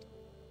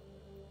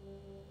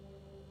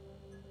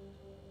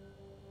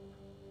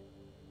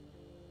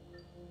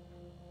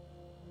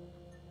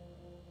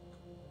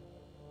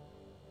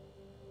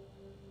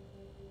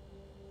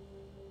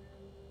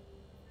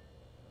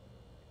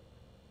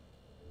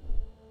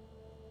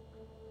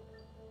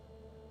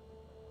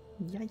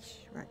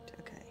 Yikes. Right,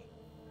 okay.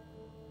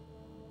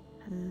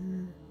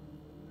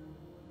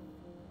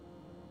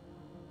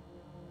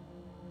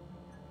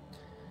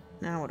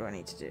 Now what do I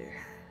need to do?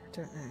 I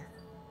don't know.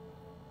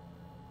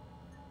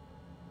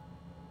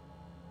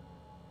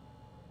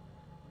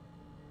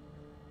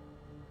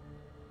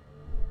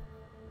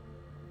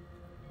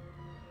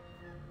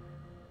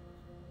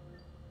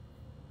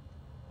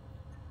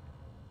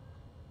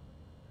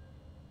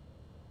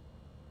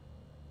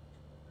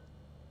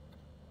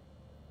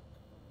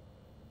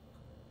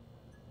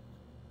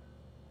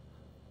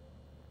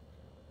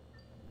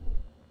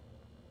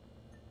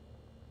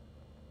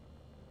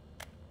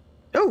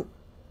 Oh!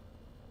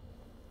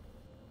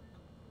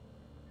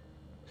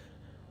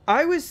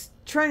 I was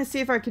trying to see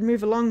if I could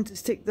move along to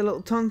stick the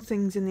little tongue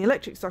things in the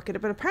electric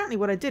socket, but apparently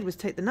what I did was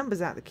take the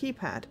numbers out of the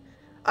keypad.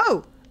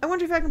 Oh! I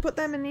wonder if I can put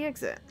them in the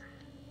exit.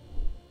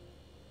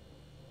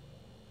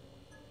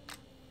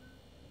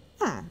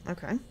 Oh,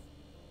 okay.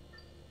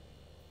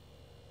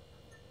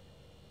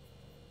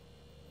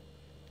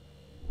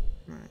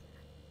 Right.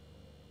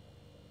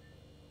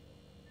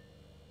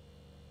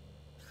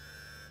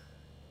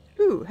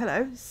 Ooh,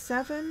 hello.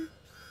 7,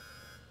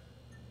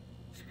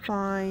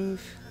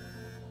 5,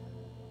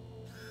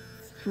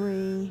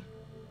 3,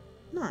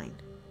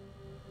 9.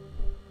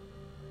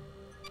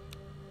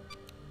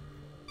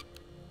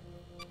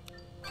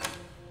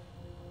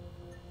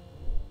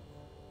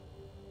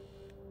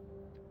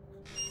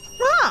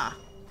 Ah!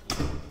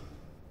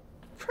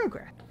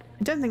 Progress.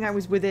 I don't think I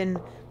was within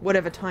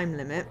whatever time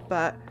limit,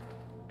 but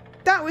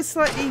that was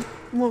slightly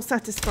more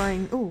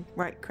satisfying. Oh,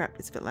 right, crap,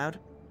 it's a bit loud.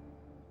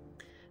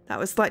 That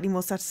was slightly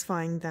more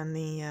satisfying than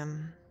the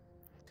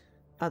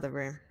other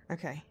room.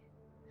 Okay.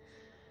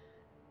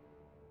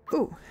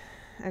 Ooh,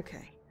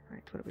 okay.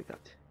 Right, what have we got?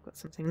 Got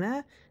something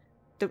there.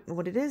 Don't know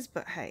what it is,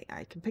 but hey,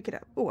 I can pick it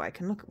up. Oh, I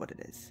can look at what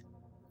it is.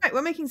 Right,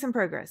 we're making some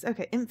progress.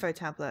 Okay, info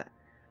tablet.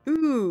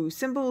 Ooh,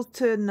 symbols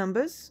to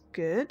numbers.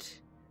 Good.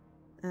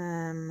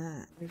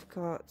 We've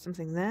got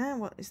something there.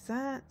 What is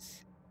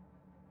that?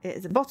 It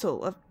is a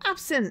bottle of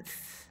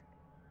absinthe.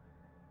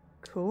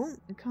 Cool.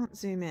 I can't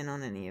zoom in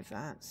on any of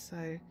that,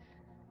 so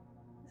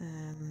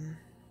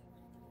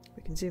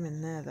we can zoom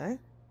in there though.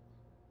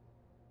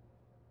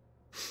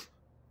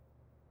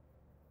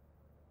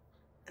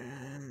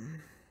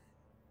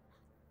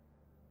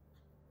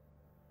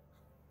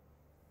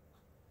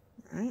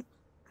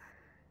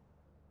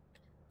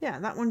 Yeah,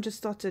 that one just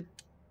started...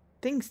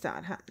 Things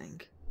started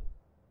happening.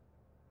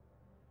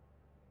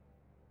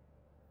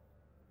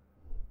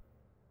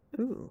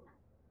 Ooh.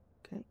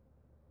 Okay.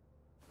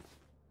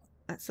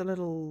 That's a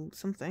little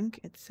something.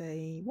 It's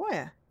a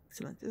wire.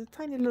 Excellent. It's a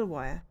tiny little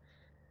wire.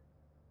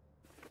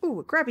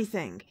 Ooh, a grabby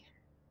thing.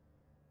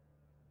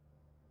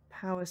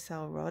 Power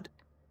cell rod.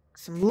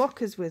 Some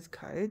lockers with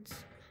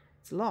codes.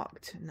 It's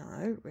locked.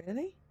 No,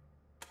 really?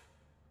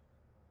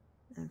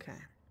 Okay.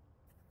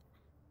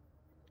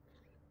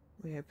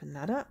 We open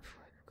that up.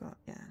 We've got,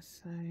 yeah,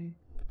 so...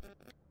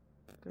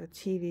 Got a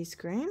TV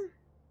screen.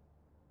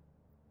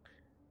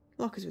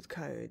 Lockers with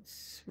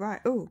codes. Right.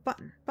 Oh,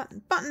 button.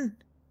 Button. Button!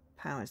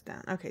 Power's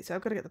down. Okay, so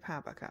I've got to get the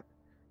power back up.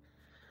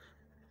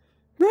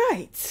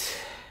 Right.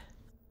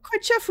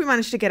 Quite chuffed we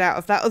managed to get out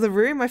of that other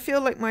room. I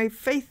feel like my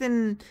faith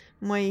in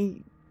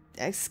my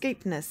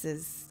escapeness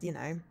is, you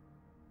know...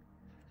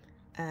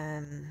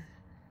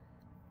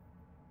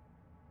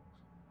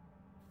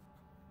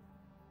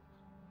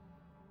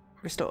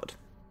 restored.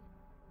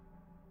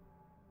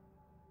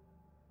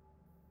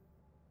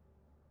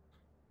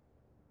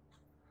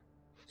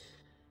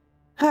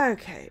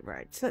 Okay,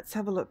 right. So let's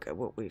have a look at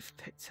what we've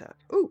picked up.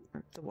 Ooh,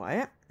 the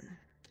wire.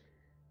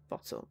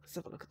 Bottle. Let's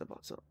have a look at the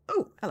bottle.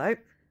 Oh, hello.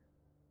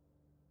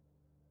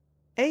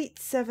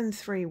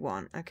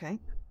 8731. Okay.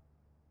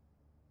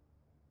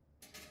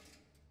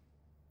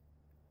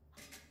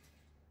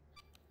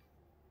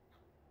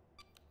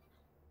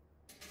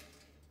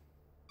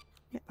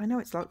 Yep, I know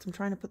it's locked. I'm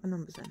trying to put the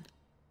numbers in.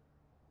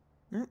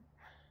 Nope.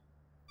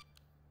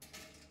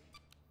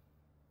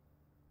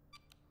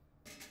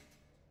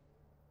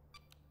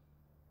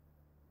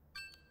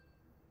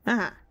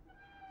 Aha.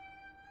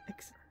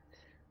 Excellent.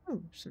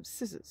 Oh, some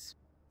scissors.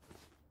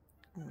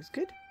 Always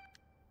good.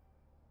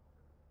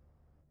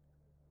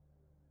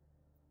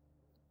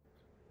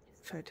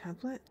 Info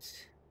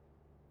tablet.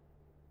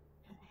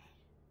 Okay.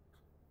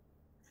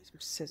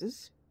 Some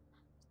scissors.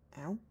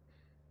 Ow.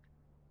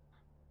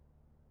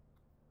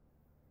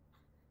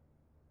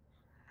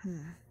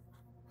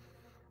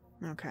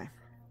 Okay.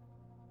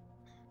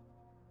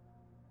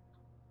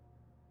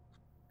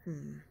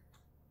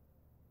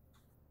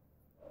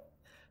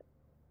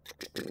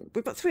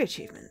 We've got 3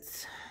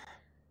 achievements.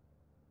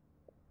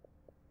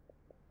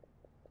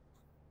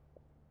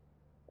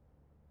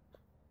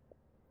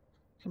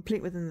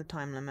 Complete within the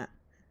time limit.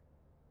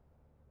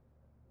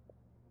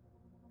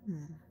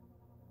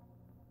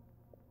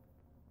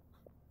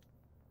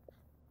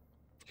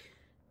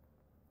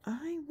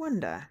 I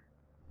wonder.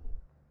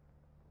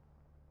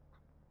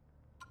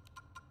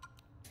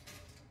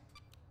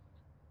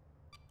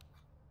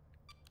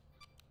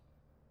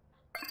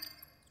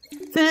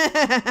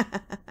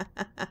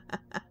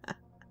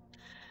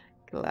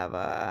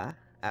 Clever.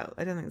 Oh,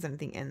 I don't think there's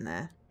anything in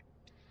there.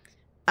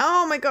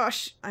 Oh my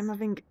gosh, I'm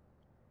having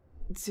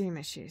Zoom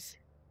issues.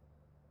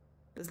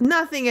 There's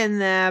nothing in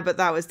there, but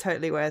that was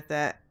totally worth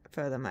it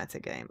for the meta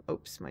game.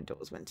 Oops, my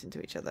doors went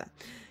into each other.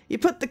 You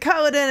put the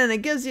code in and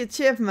it gives you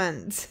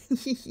achievement.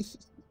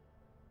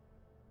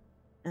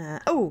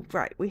 Oh,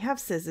 right. We have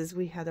scissors.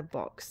 We had a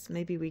box.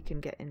 Maybe we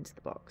can get into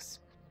the box.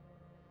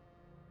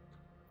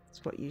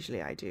 That's what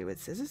usually I do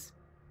with scissors.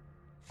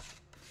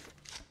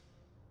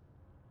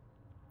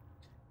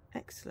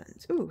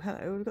 Excellent. Ooh,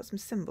 hello. We've got some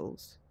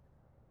symbols.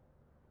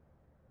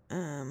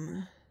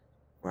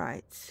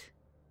 Right.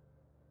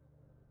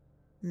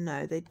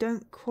 No, they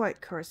don't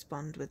quite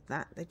correspond with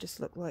that. They just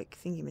look like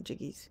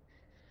thingy-majiggies.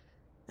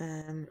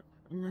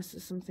 Unless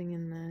there's something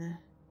in there.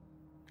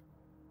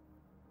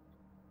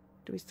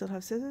 Do we still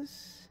have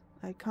scissors?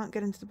 I can't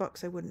get into the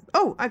box. I wouldn't.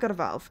 Oh, I got a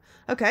valve.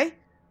 Okay.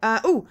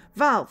 Oh,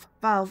 valve.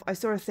 Valve. I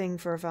saw a thing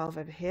for a valve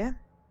over here.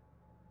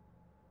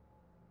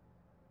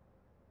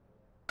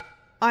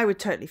 I would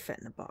totally fit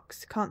in the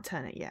box. Can't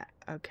turn it yet.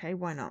 Okay,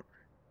 why not?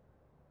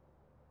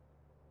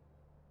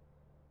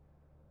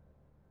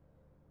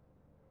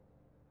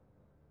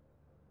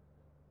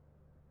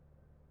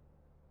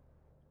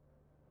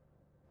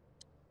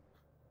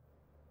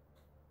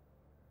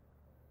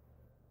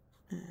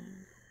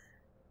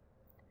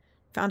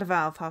 Found a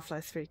valve.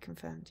 Half-Life 3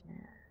 confirmed.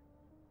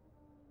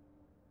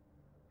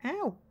 Yeah.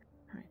 Ow.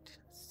 Right.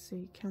 Let's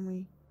see. Can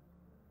we...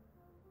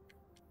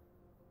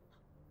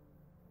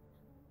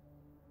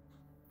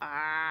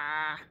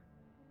 Ah.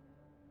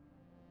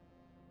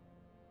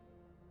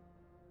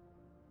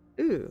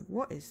 Ooh,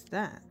 what is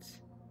that?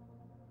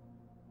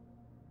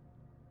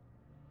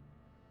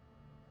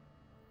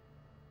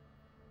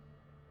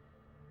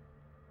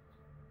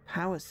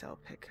 Power cell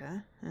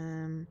picker.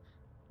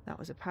 That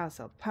was a power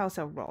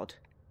cell rod.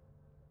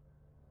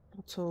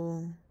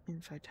 Bottle,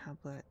 info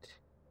tablet,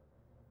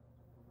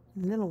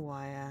 little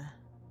wire.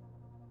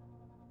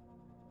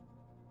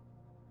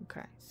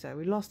 Okay, so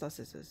we lost our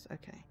scissors.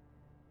 Okay.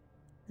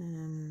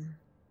 Ooh!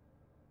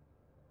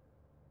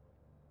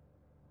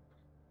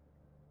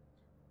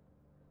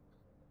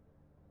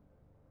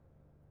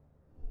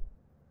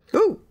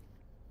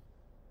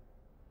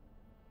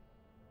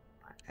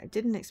 I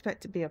didn't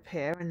expect to be up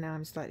here, and now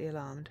I'm slightly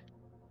alarmed.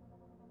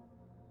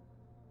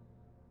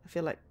 I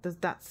feel like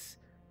that's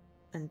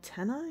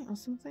antennae or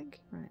something?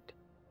 Right.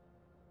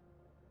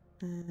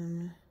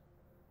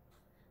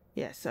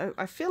 Yeah, so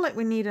I feel like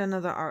we need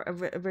another, a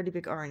really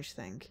big orange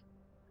thing.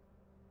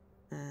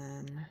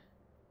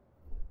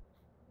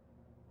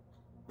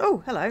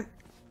 Oh, hello.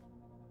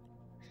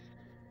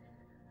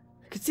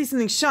 I could see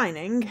something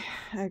shining.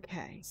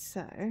 Okay,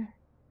 so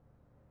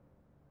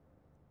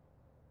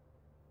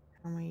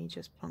can we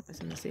just plonk this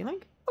in the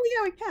ceiling? Oh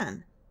yeah, we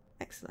can.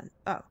 Excellent.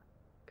 Oh,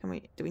 can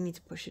we? Do we need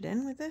to push it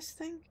in with this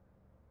thing?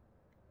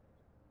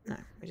 No,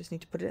 we just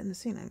need to put it in the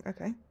ceiling.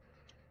 Okay.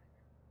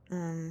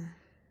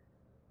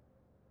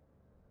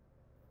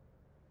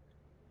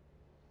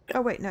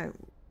 Oh wait, no.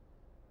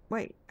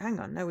 Wait, hang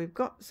on. No, we've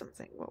got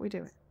something. What are we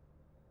doing?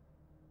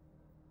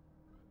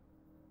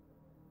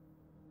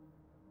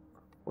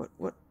 What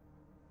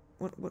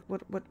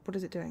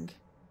is it doing?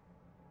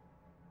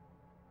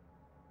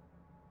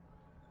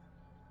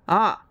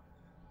 Ah.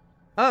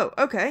 Oh,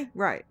 okay.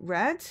 Right.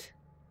 Red.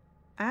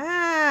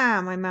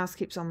 Ah, my mouse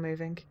keeps on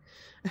moving.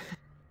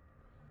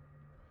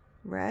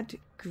 Red,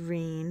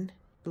 green,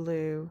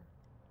 blue.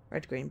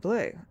 Red, green,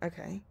 blue.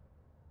 Okay.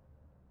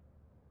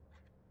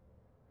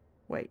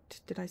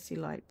 Wait, did I see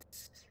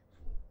lights?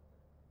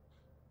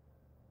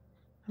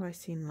 Have I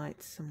seen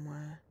lights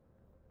somewhere?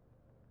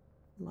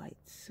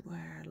 Lights.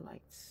 Where are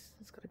lights?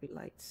 There's got to be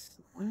lights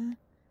somewhere.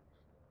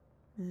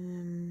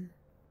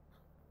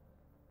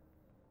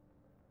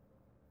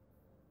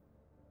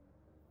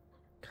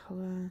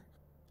 Color.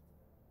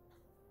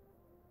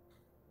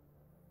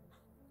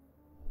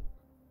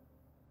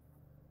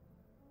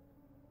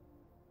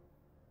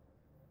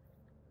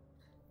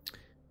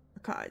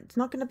 Okay, it's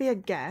not going to be a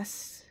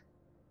guess.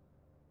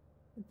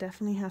 It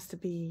definitely has to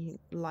be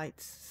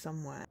lights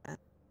somewhere.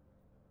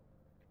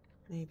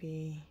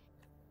 Maybe.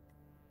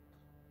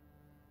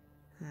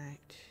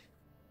 Right.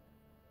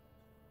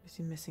 Is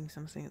he missing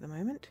something at the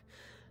moment?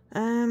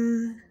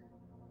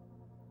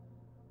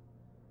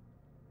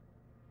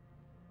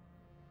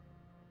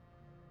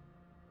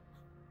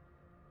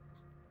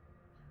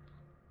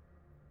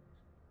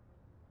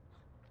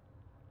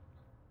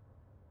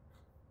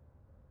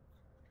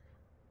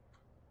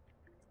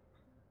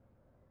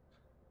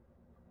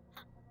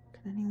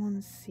 Can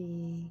anyone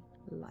see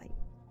light?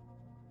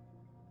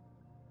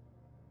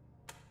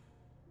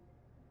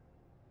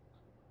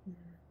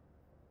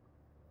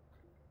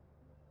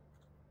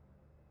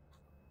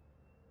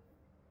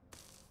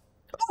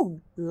 Oh,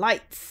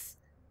 lights.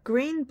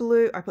 Green,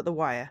 blue. I put the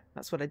wire.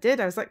 That's what I did.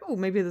 I was like, oh,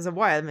 maybe there's a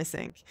wire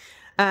missing.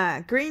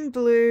 Green,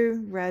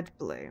 blue, red,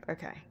 blue.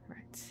 Okay,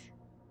 right.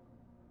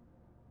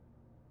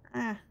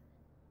 Ah.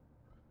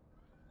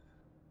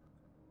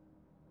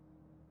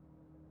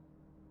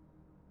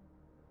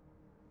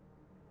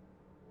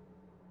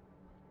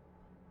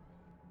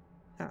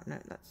 Oh, no,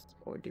 that's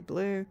already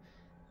blue.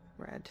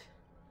 Red.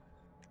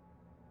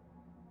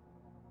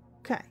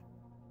 Okay.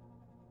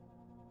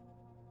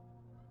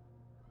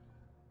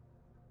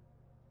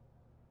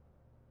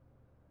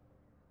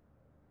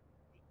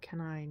 Can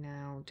I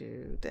now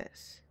do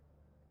this?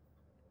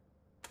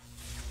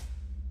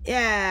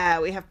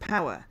 Yeah, we have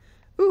power.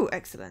 Ooh,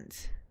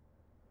 excellent.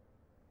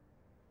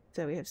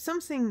 So we have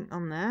something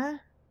on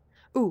there.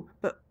 Ooh,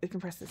 but we can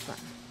press this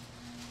button.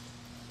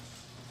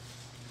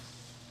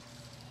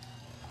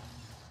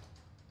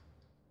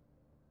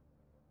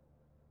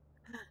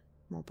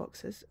 More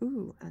boxes.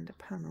 Ooh, and a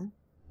panel.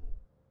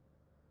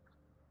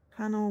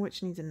 Panel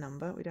which needs a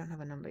number. We don't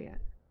have a number yet.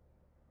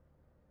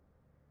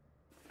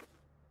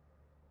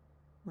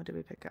 What did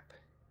we pick up?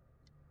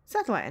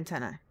 Satellite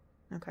antenna.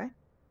 Okay.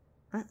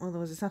 Right, well,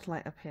 there was a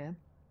satellite up here.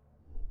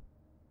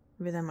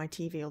 Maybe then my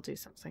TV will do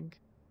something.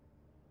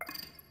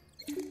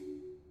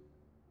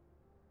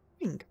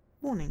 Ring.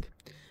 Warning.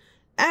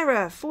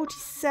 Error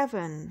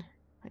 47.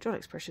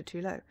 Hydraulics pressure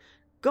too low.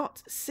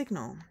 Got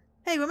signal.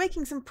 Hey, we're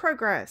making some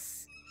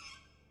progress.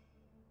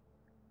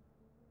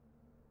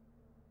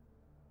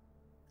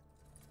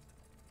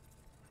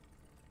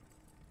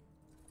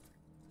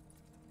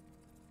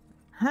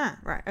 Huh,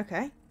 right,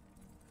 okay.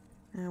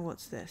 Now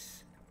what's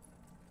this?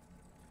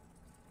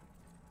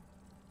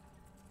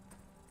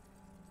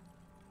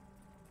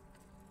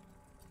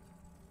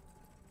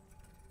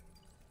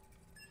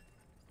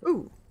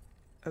 Ooh,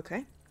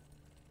 okay.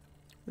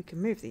 We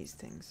can move these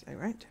things. Oh,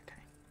 right, okay.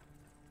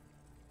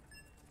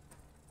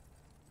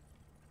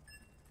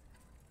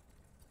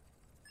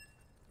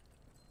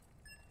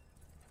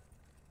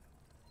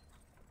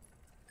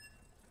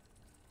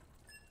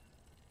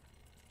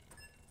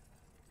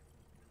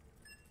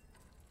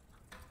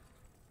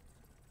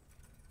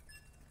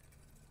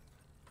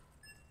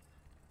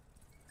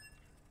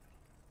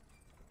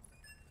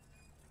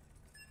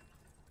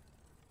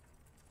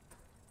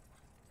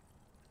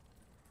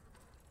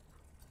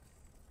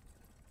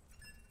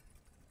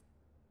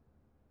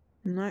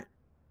 No,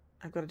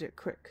 I've got to do it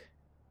quick.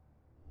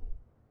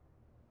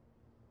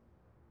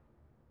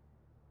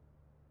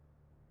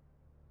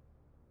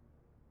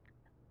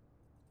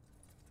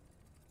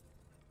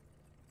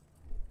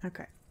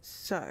 Okay,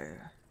 so...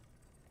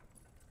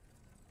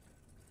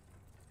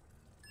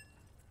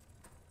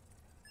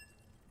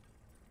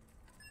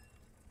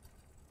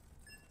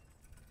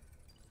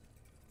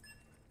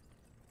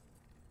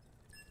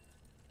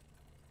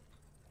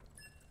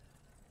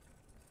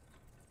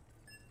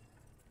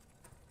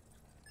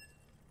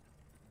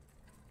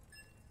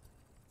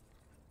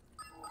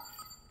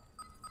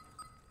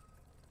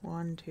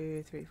 1,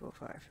 2, 3, 4,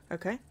 5.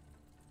 Okay.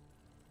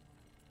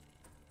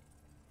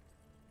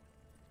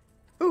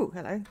 Ooh,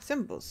 hello.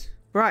 Symbols.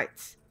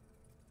 Right.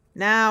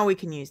 Now we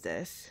can use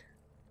this.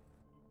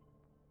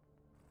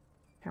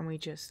 Can we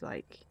just,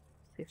 like,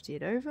 50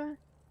 it over?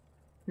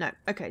 No.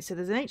 Okay, so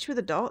there's an H with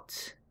a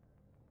dot.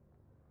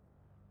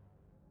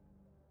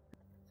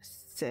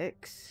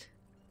 6.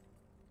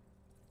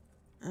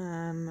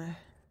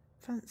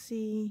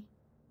 Fancy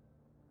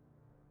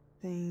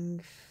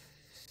thing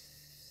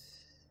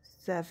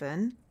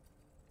 7.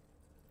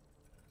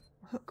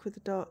 Hook with a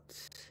dot.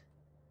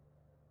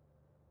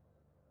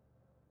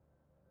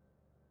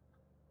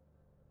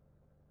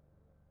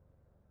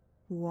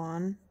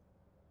 1.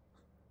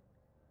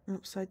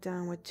 Upside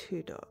down with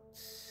 2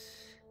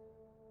 dots.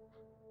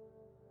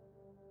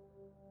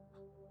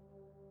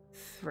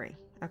 3.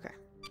 Okay.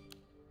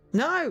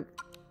 No!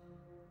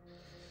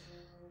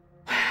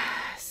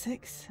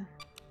 6,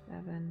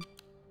 7.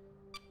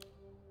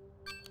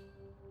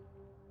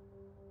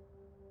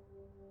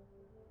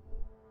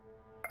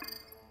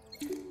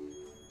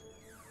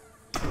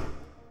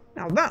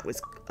 Now that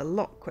was a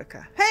lot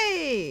quicker.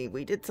 Hey,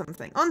 we did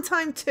something. On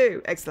time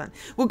too. Excellent.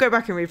 We'll go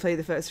back and replay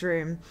the first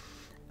room.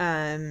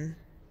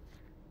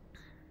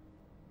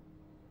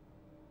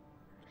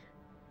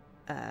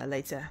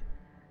 Later.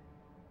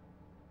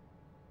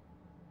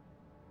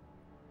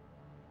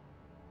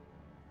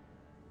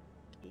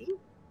 Key?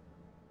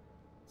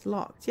 It's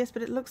locked. Yes,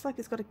 but it looks like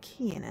it's got a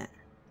key in it.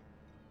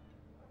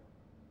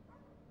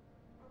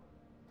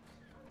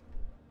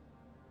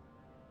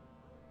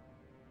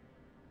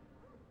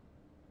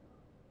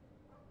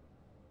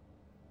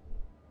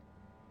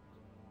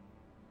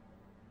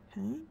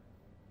 Okay.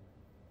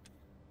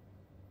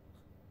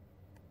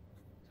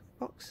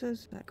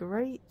 Boxes. They're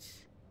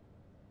great.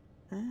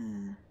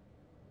 Aha!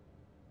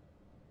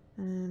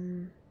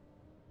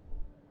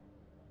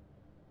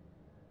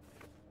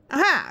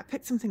 I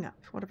picked something up.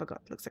 What have I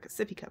got? Looks like a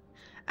sippy cup.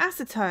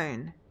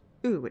 Acetone.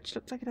 Ooh, which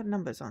looked like it had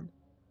numbers on.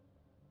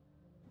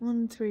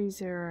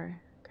 130.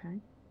 Okay.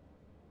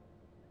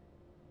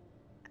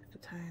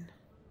 Acetone.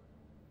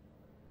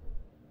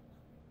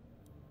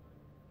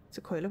 It's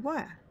a coil of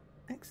wire.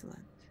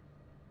 Excellent.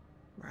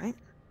 Right.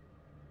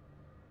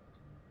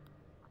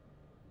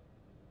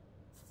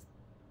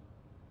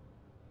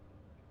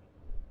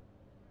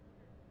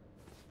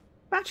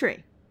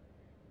 Battery.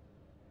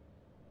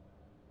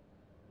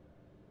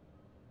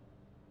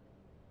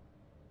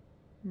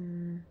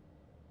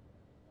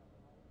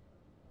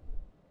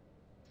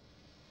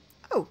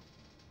 Oh.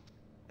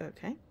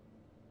 Okay.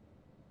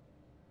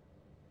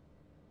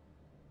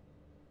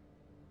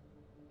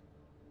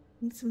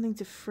 Need something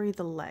to free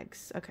the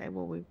legs. Okay,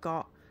 well, we've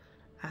got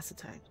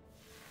acetone.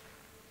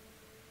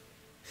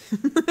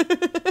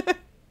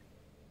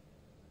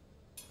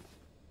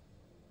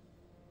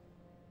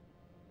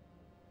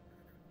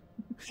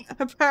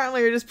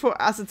 Apparently we just put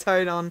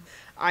acetone on.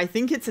 I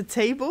think it's a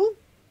table.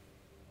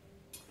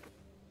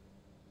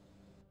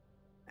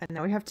 And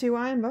now we have 2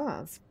 iron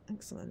bars.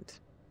 Excellent.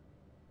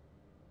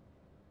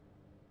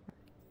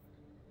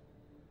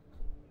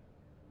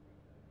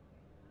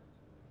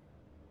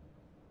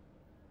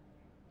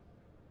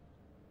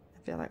 I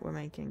feel like we're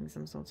making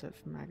some sort of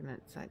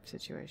magnet type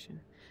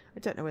situation. I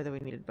don't know whether we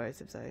needed both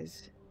of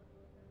those.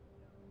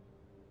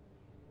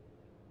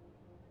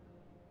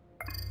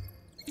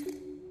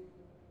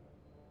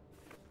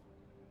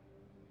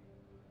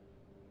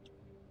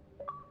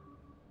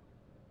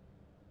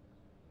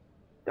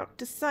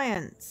 Dr.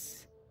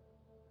 Science.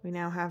 We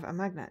now have a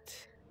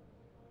magnet.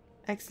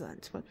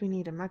 Excellent. What do we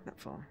need a magnet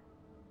for?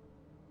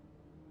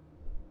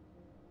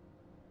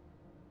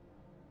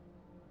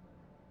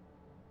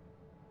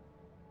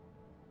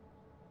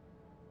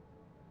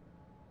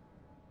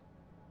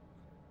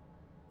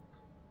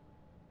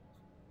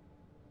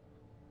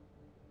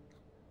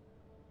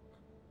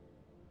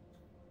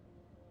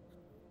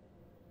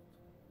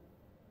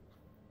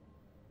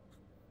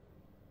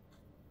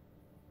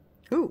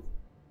 Ooh.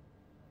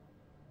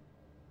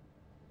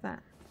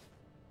 That.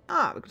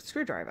 Ah, we've got a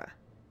screwdriver.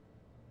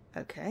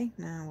 Okay,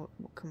 now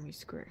what can we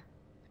screw?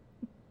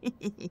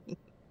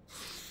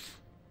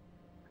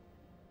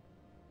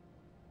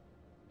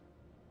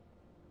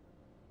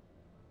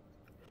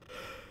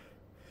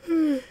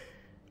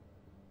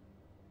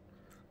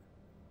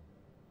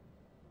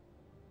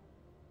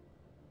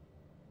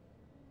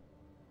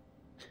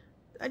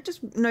 I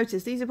just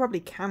noticed these are probably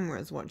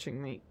cameras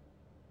watching me.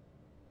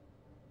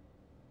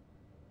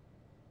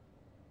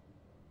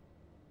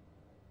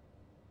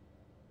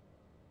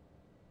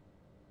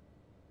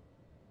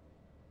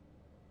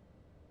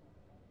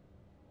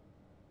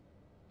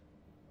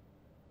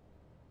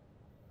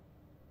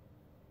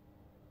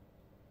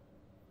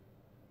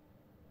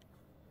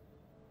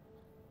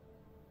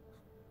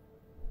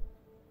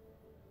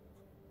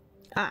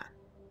 Ah.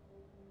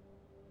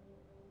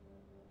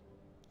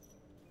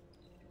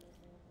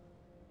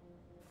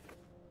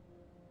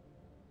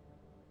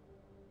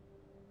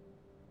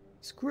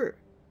 Screw.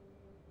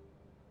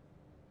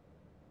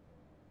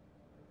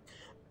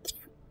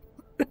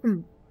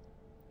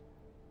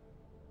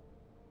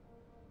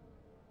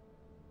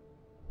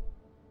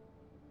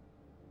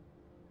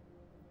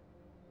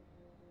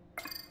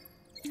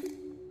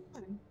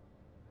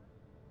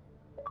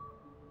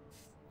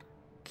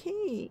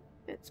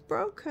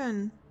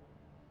 broken.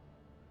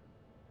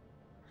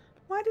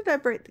 Why did I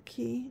break the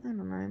key? I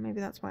don't know.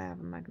 Maybe that's why I have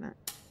a magnet.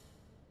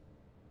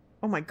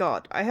 Oh my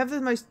god. I have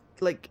the most,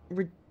 like,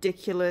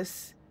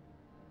 ridiculous,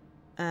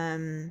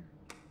 large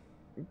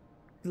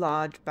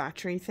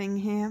battery thing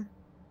here.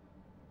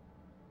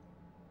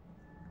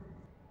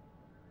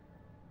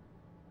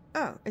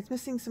 Oh, it's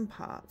missing some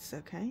parts.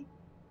 Okay.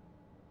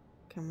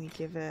 Can we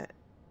give it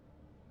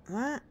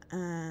that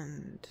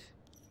and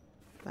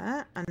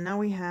that? And now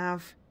we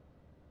have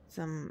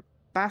some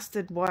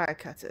bastard wire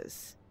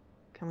cutters.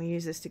 Can we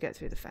use this to get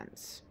through the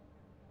fence?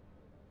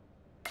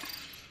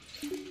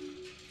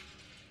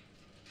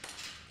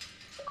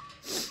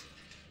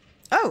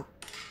 Oh!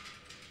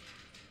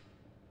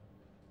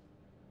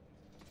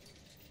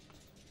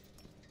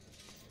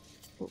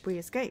 We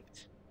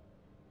escaped.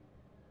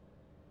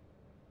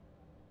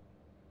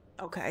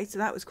 Okay, so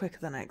that was quicker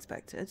than I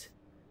expected.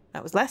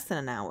 That was less than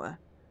an hour.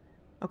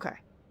 Okay.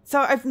 So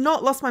I've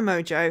not lost my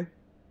mojo.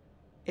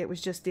 It was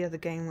just the other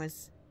game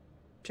was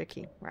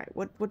tricky. Right,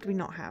 what do we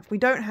not have? We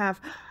don't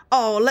have...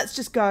 Oh, let's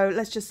just go.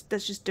 Let's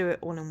just do it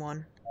all in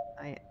one.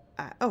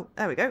 Oh,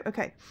 there we go.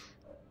 Okay.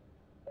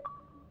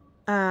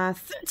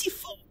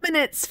 34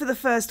 minutes for the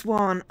first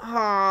one.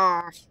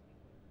 Ah.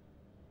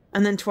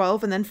 And then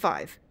 12 and then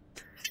 5.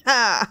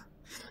 Ah.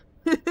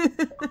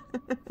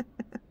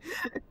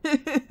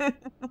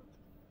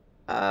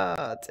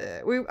 Oh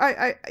dear.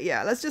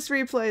 Yeah, let's just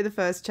replay the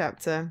first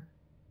chapter.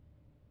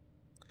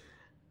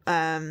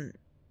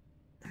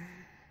 Right.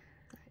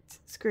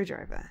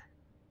 Screwdriver.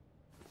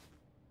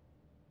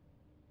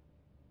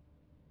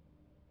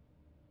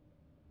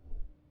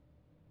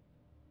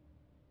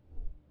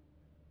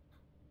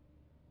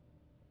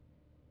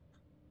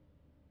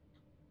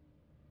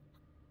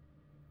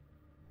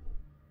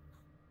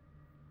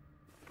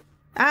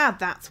 Ah,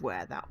 that's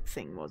where that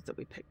thing was that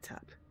we picked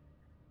up.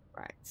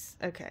 Right.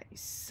 Okay,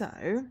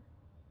 so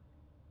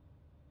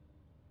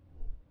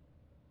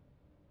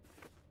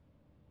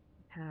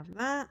have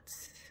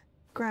that.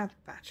 Grab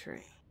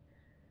battery.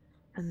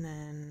 And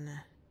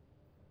then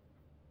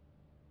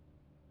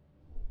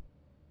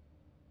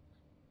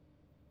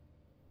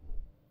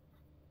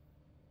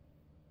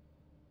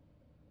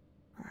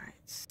right,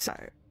 so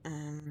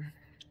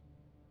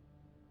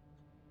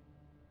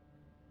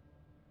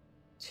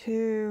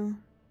 2,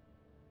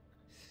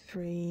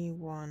 3,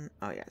 1.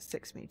 Oh yeah,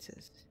 6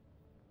 meters.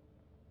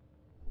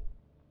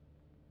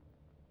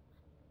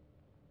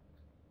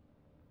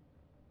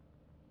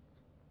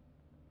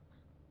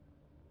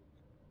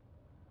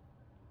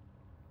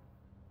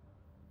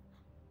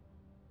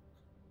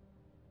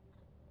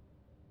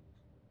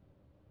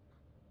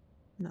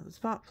 Another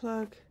spark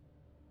plug.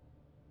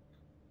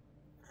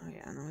 Oh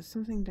yeah, and there was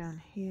something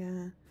down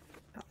here.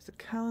 That was a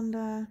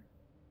calendar.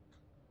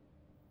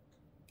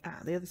 Ah,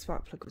 the other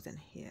spark plug was in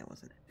here,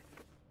 wasn't it?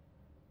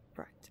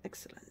 Right,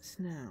 excellent.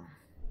 Now,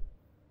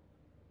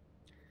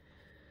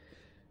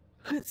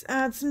 let's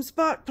add some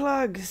spark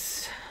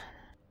plugs.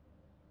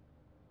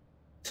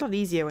 It's a lot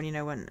easier when you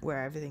know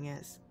where everything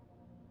is.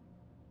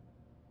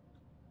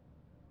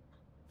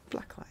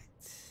 Blacklight.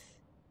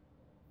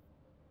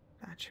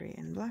 Battery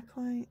in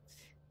blacklight.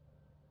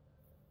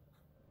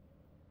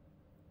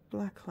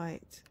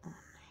 Blacklight on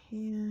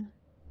here.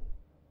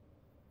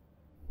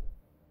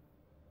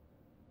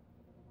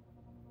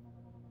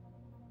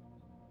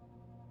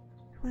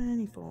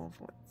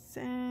 $24.46. I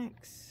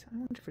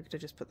wonder if we could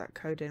have just put that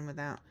code in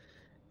without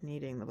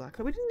needing the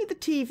blacklight. We didn't need the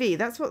TV.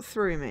 That's what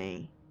threw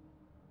me.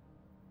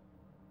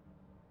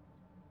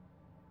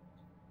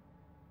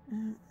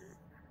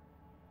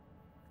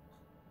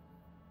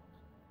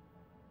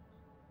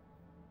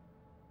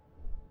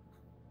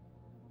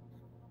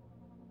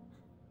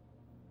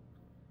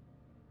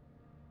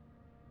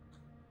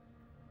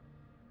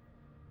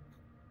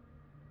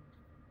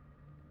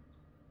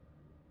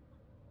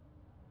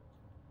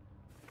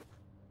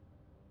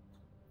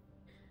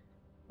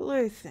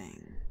 Blue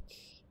thing.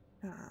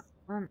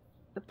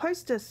 The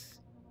poster's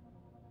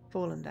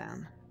fallen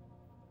down.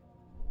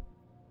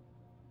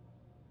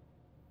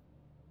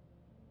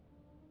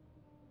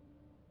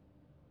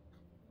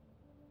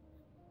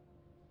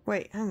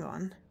 Wait, hang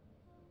on.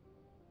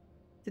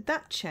 Did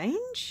that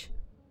change?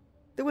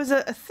 There was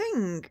a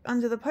thing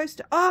under the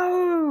poster.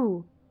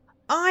 Oh!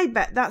 I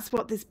bet that's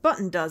what this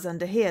button does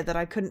under here that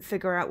I couldn't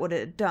figure out what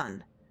it had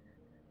done.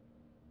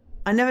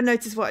 I never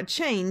noticed what had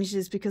changed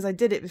is because I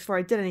did it before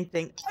I did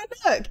anything. Oh,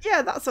 look!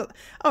 Yeah, that's what...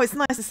 Oh, it's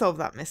nice to solve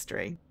that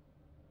mystery.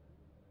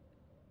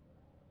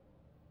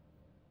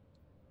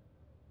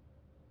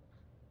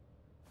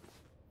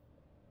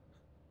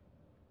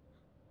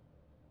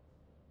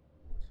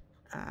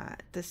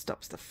 This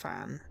stops the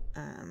fan.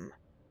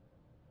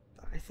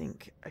 I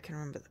think I can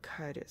remember the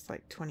code. It's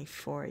like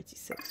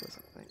 2486 or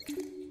something.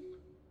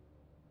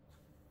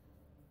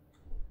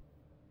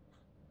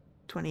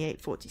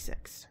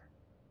 2846.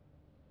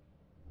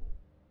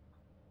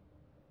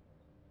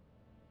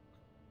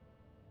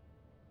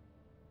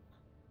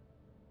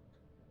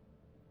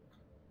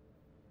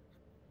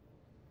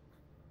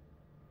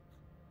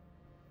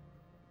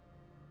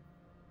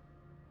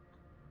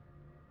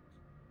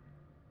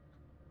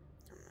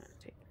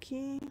 Okay,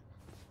 key.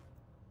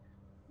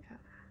 Yeah.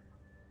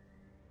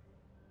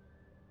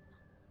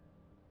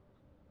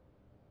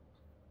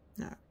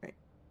 No, right.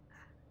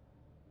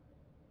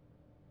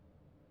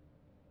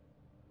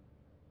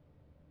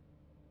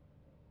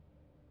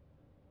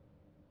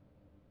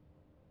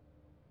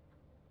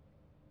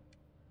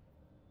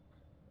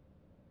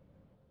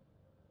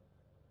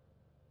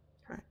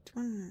 Right,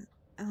 one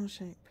L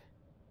shape.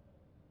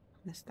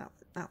 Missed that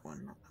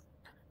one, not that.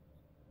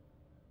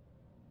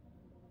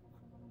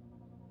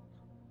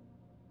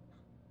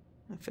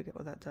 I forget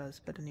what that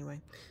does, but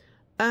anyway.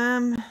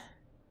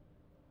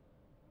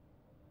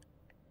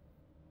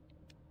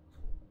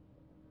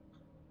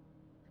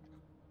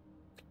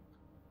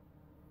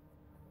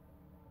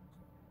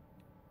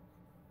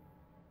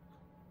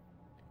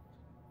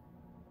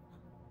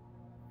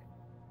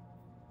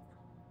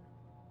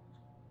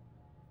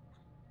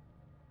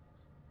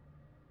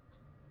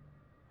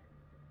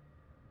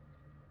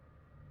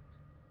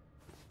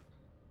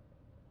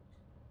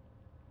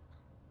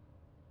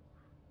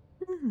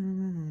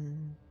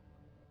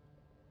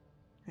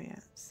 Oh yeah,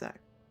 so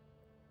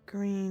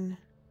green,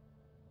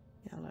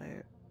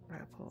 yellow,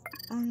 purple,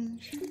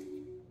 orange.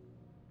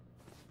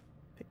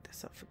 Pick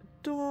this up for the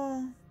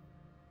door.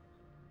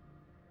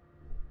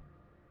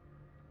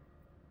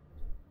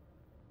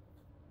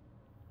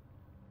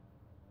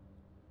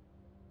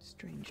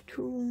 Strange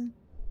tool.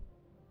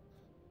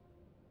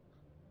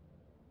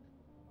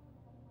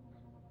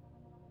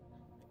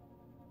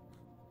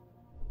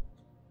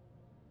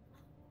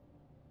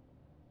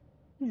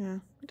 Yeah,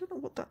 I don't know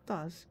what that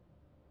does.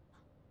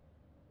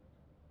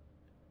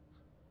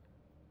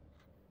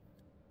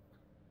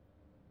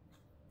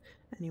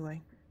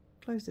 Anyway,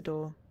 close the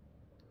door.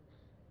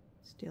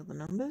 Steal the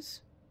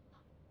numbers.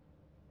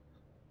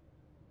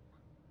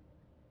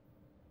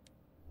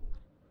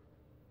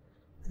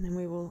 And then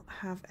we will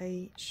have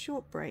a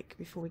short break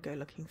before we go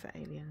looking for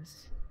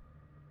aliens.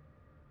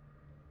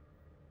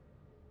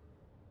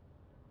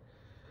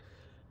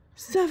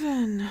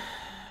 7,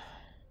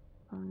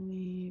 5,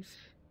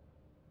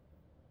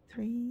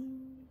 3,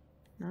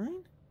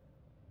 9,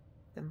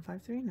 7,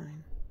 5, 3,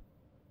 9.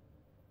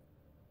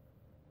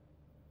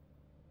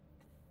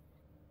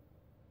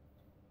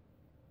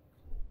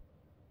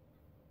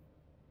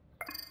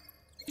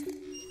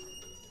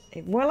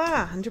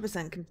 Voila,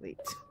 100% complete.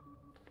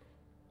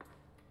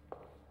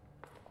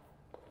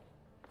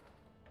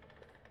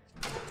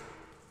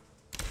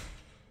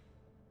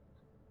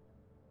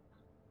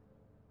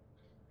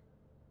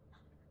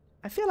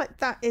 I feel like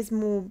that is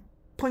more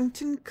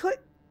point and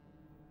click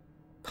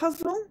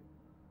puzzle,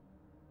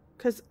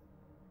 because,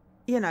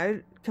 you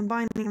know,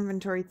 combining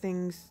inventory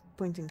things,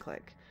 point and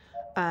click.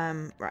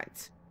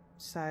 Right,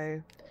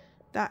 so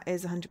that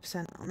is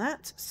 100% on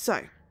that.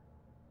 So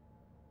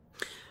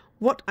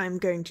what I'm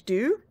going to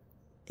do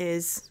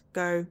is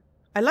go,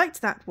 I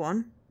liked that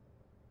one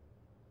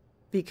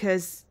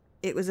because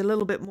it was a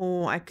little bit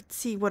more, I could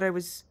see what I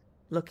was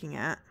looking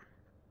at.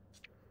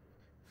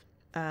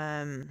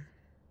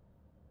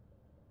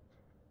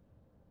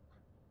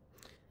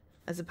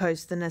 As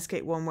opposed to the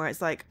Netscape one where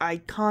it's like, I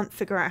can't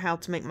figure out how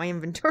to make my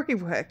inventory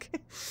work.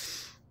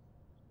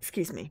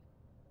 Excuse me.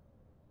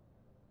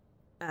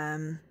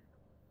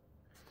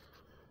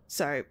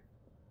 So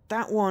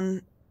that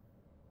one,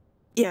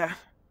 yeah.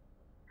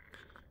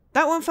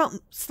 That one felt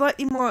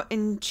slightly more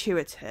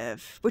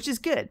intuitive, which is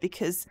good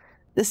because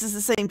this is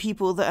the same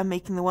people that are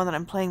making the one that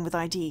I'm playing with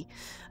ID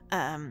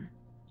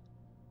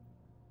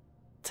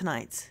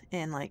tonight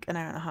in like an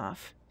hour and a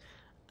half.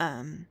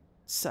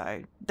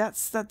 So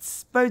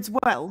that's bodes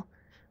well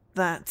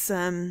that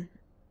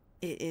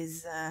it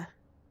is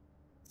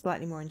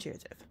slightly more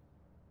intuitive.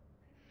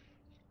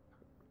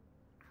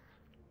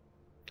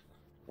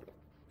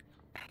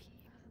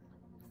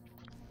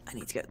 I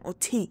need to get more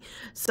tea.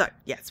 So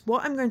yes,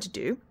 what I'm going to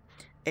do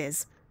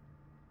is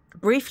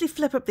briefly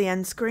flip up the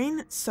end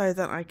screen so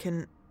that I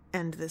can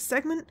end this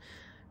segment.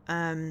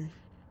 Not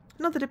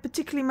that it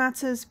particularly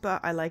matters,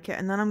 but I like it.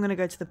 And then I'm going to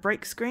go to the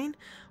break screen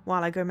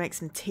while I go make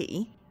some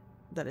tea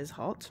that is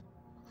hot.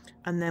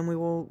 And then we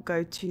will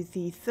go to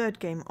the third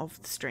game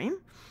of the stream,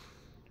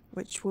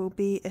 which will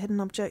be a hidden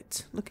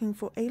object looking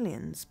for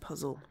aliens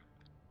puzzle.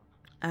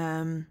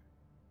 Yeah.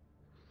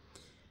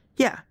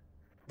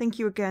 Thank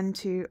you again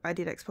to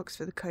ID Xbox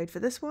for the code for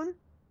this one.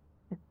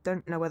 I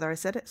don't know whether I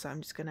said it, so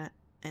I'm just going to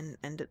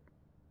end it,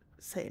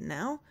 say it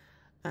now.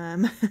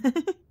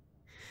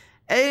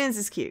 Aliens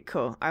is cute,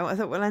 cool. I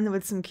thought we'll end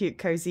with some cute,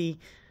 cozy,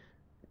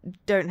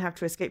 don't have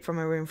to escape from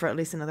a room for at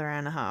least another hour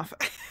and a half.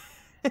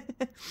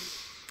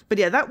 But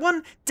yeah, that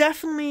one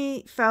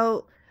definitely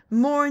felt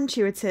more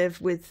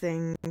intuitive with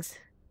things,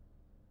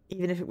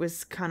 even if it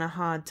was kind of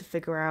hard to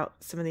figure out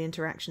some of the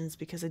interactions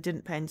because I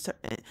didn't pay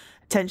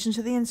attention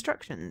to the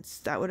instructions.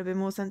 That would have been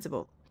more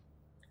sensible.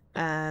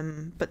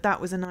 But that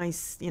was a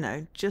nice, you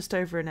know, just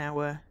over an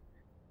hour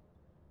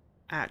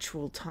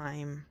actual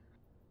time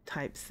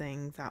type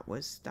thing. That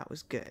was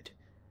good.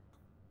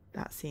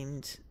 That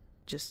seemed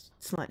just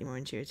slightly more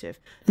intuitive.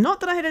 Not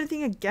that I had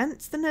anything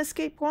against the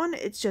Netscape one,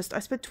 it's just I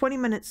spent 20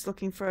 minutes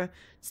looking for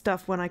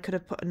stuff when I could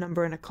have put a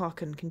number in a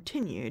clock and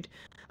continued,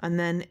 and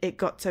then it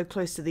got so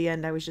close to the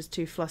end I was just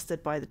too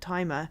flustered by the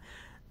timer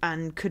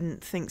and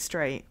couldn't think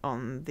straight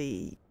on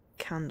the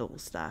candle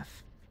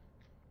stuff.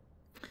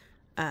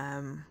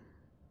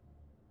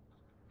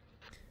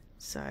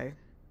 So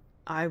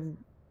I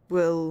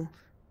will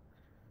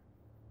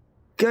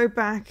go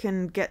back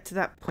and get to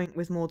that point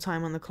with more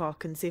time on the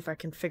clock and see if I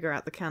can figure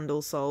out the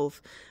candle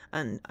solve,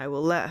 and I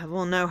will let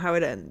everyone know how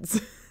it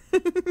ends.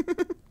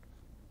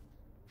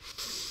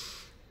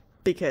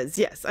 Because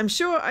yes, I'm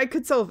sure I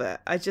could solve it.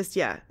 I just,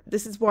 yeah,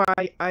 this is why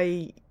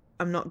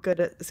I'm not good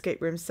at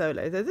escape rooms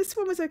solo, though this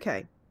one was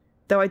okay.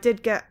 Though I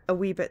did get a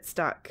wee bit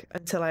stuck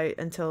until I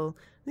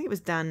think it was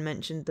Dan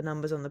mentioned the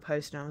numbers on the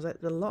poster, and I was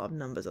like, there's a lot of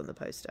numbers on the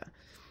poster.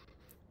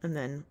 And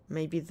then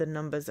maybe the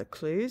numbers are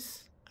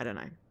clues. I don't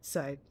know.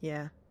 So,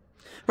 yeah.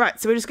 Right,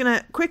 so we're just going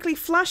to quickly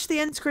flash the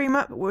end screen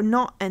up. We're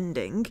not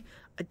ending.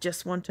 I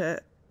just want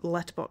to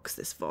letterbox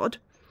this VOD.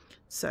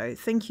 So,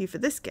 thank you for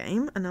this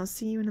game, and I'll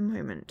see you in a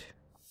moment.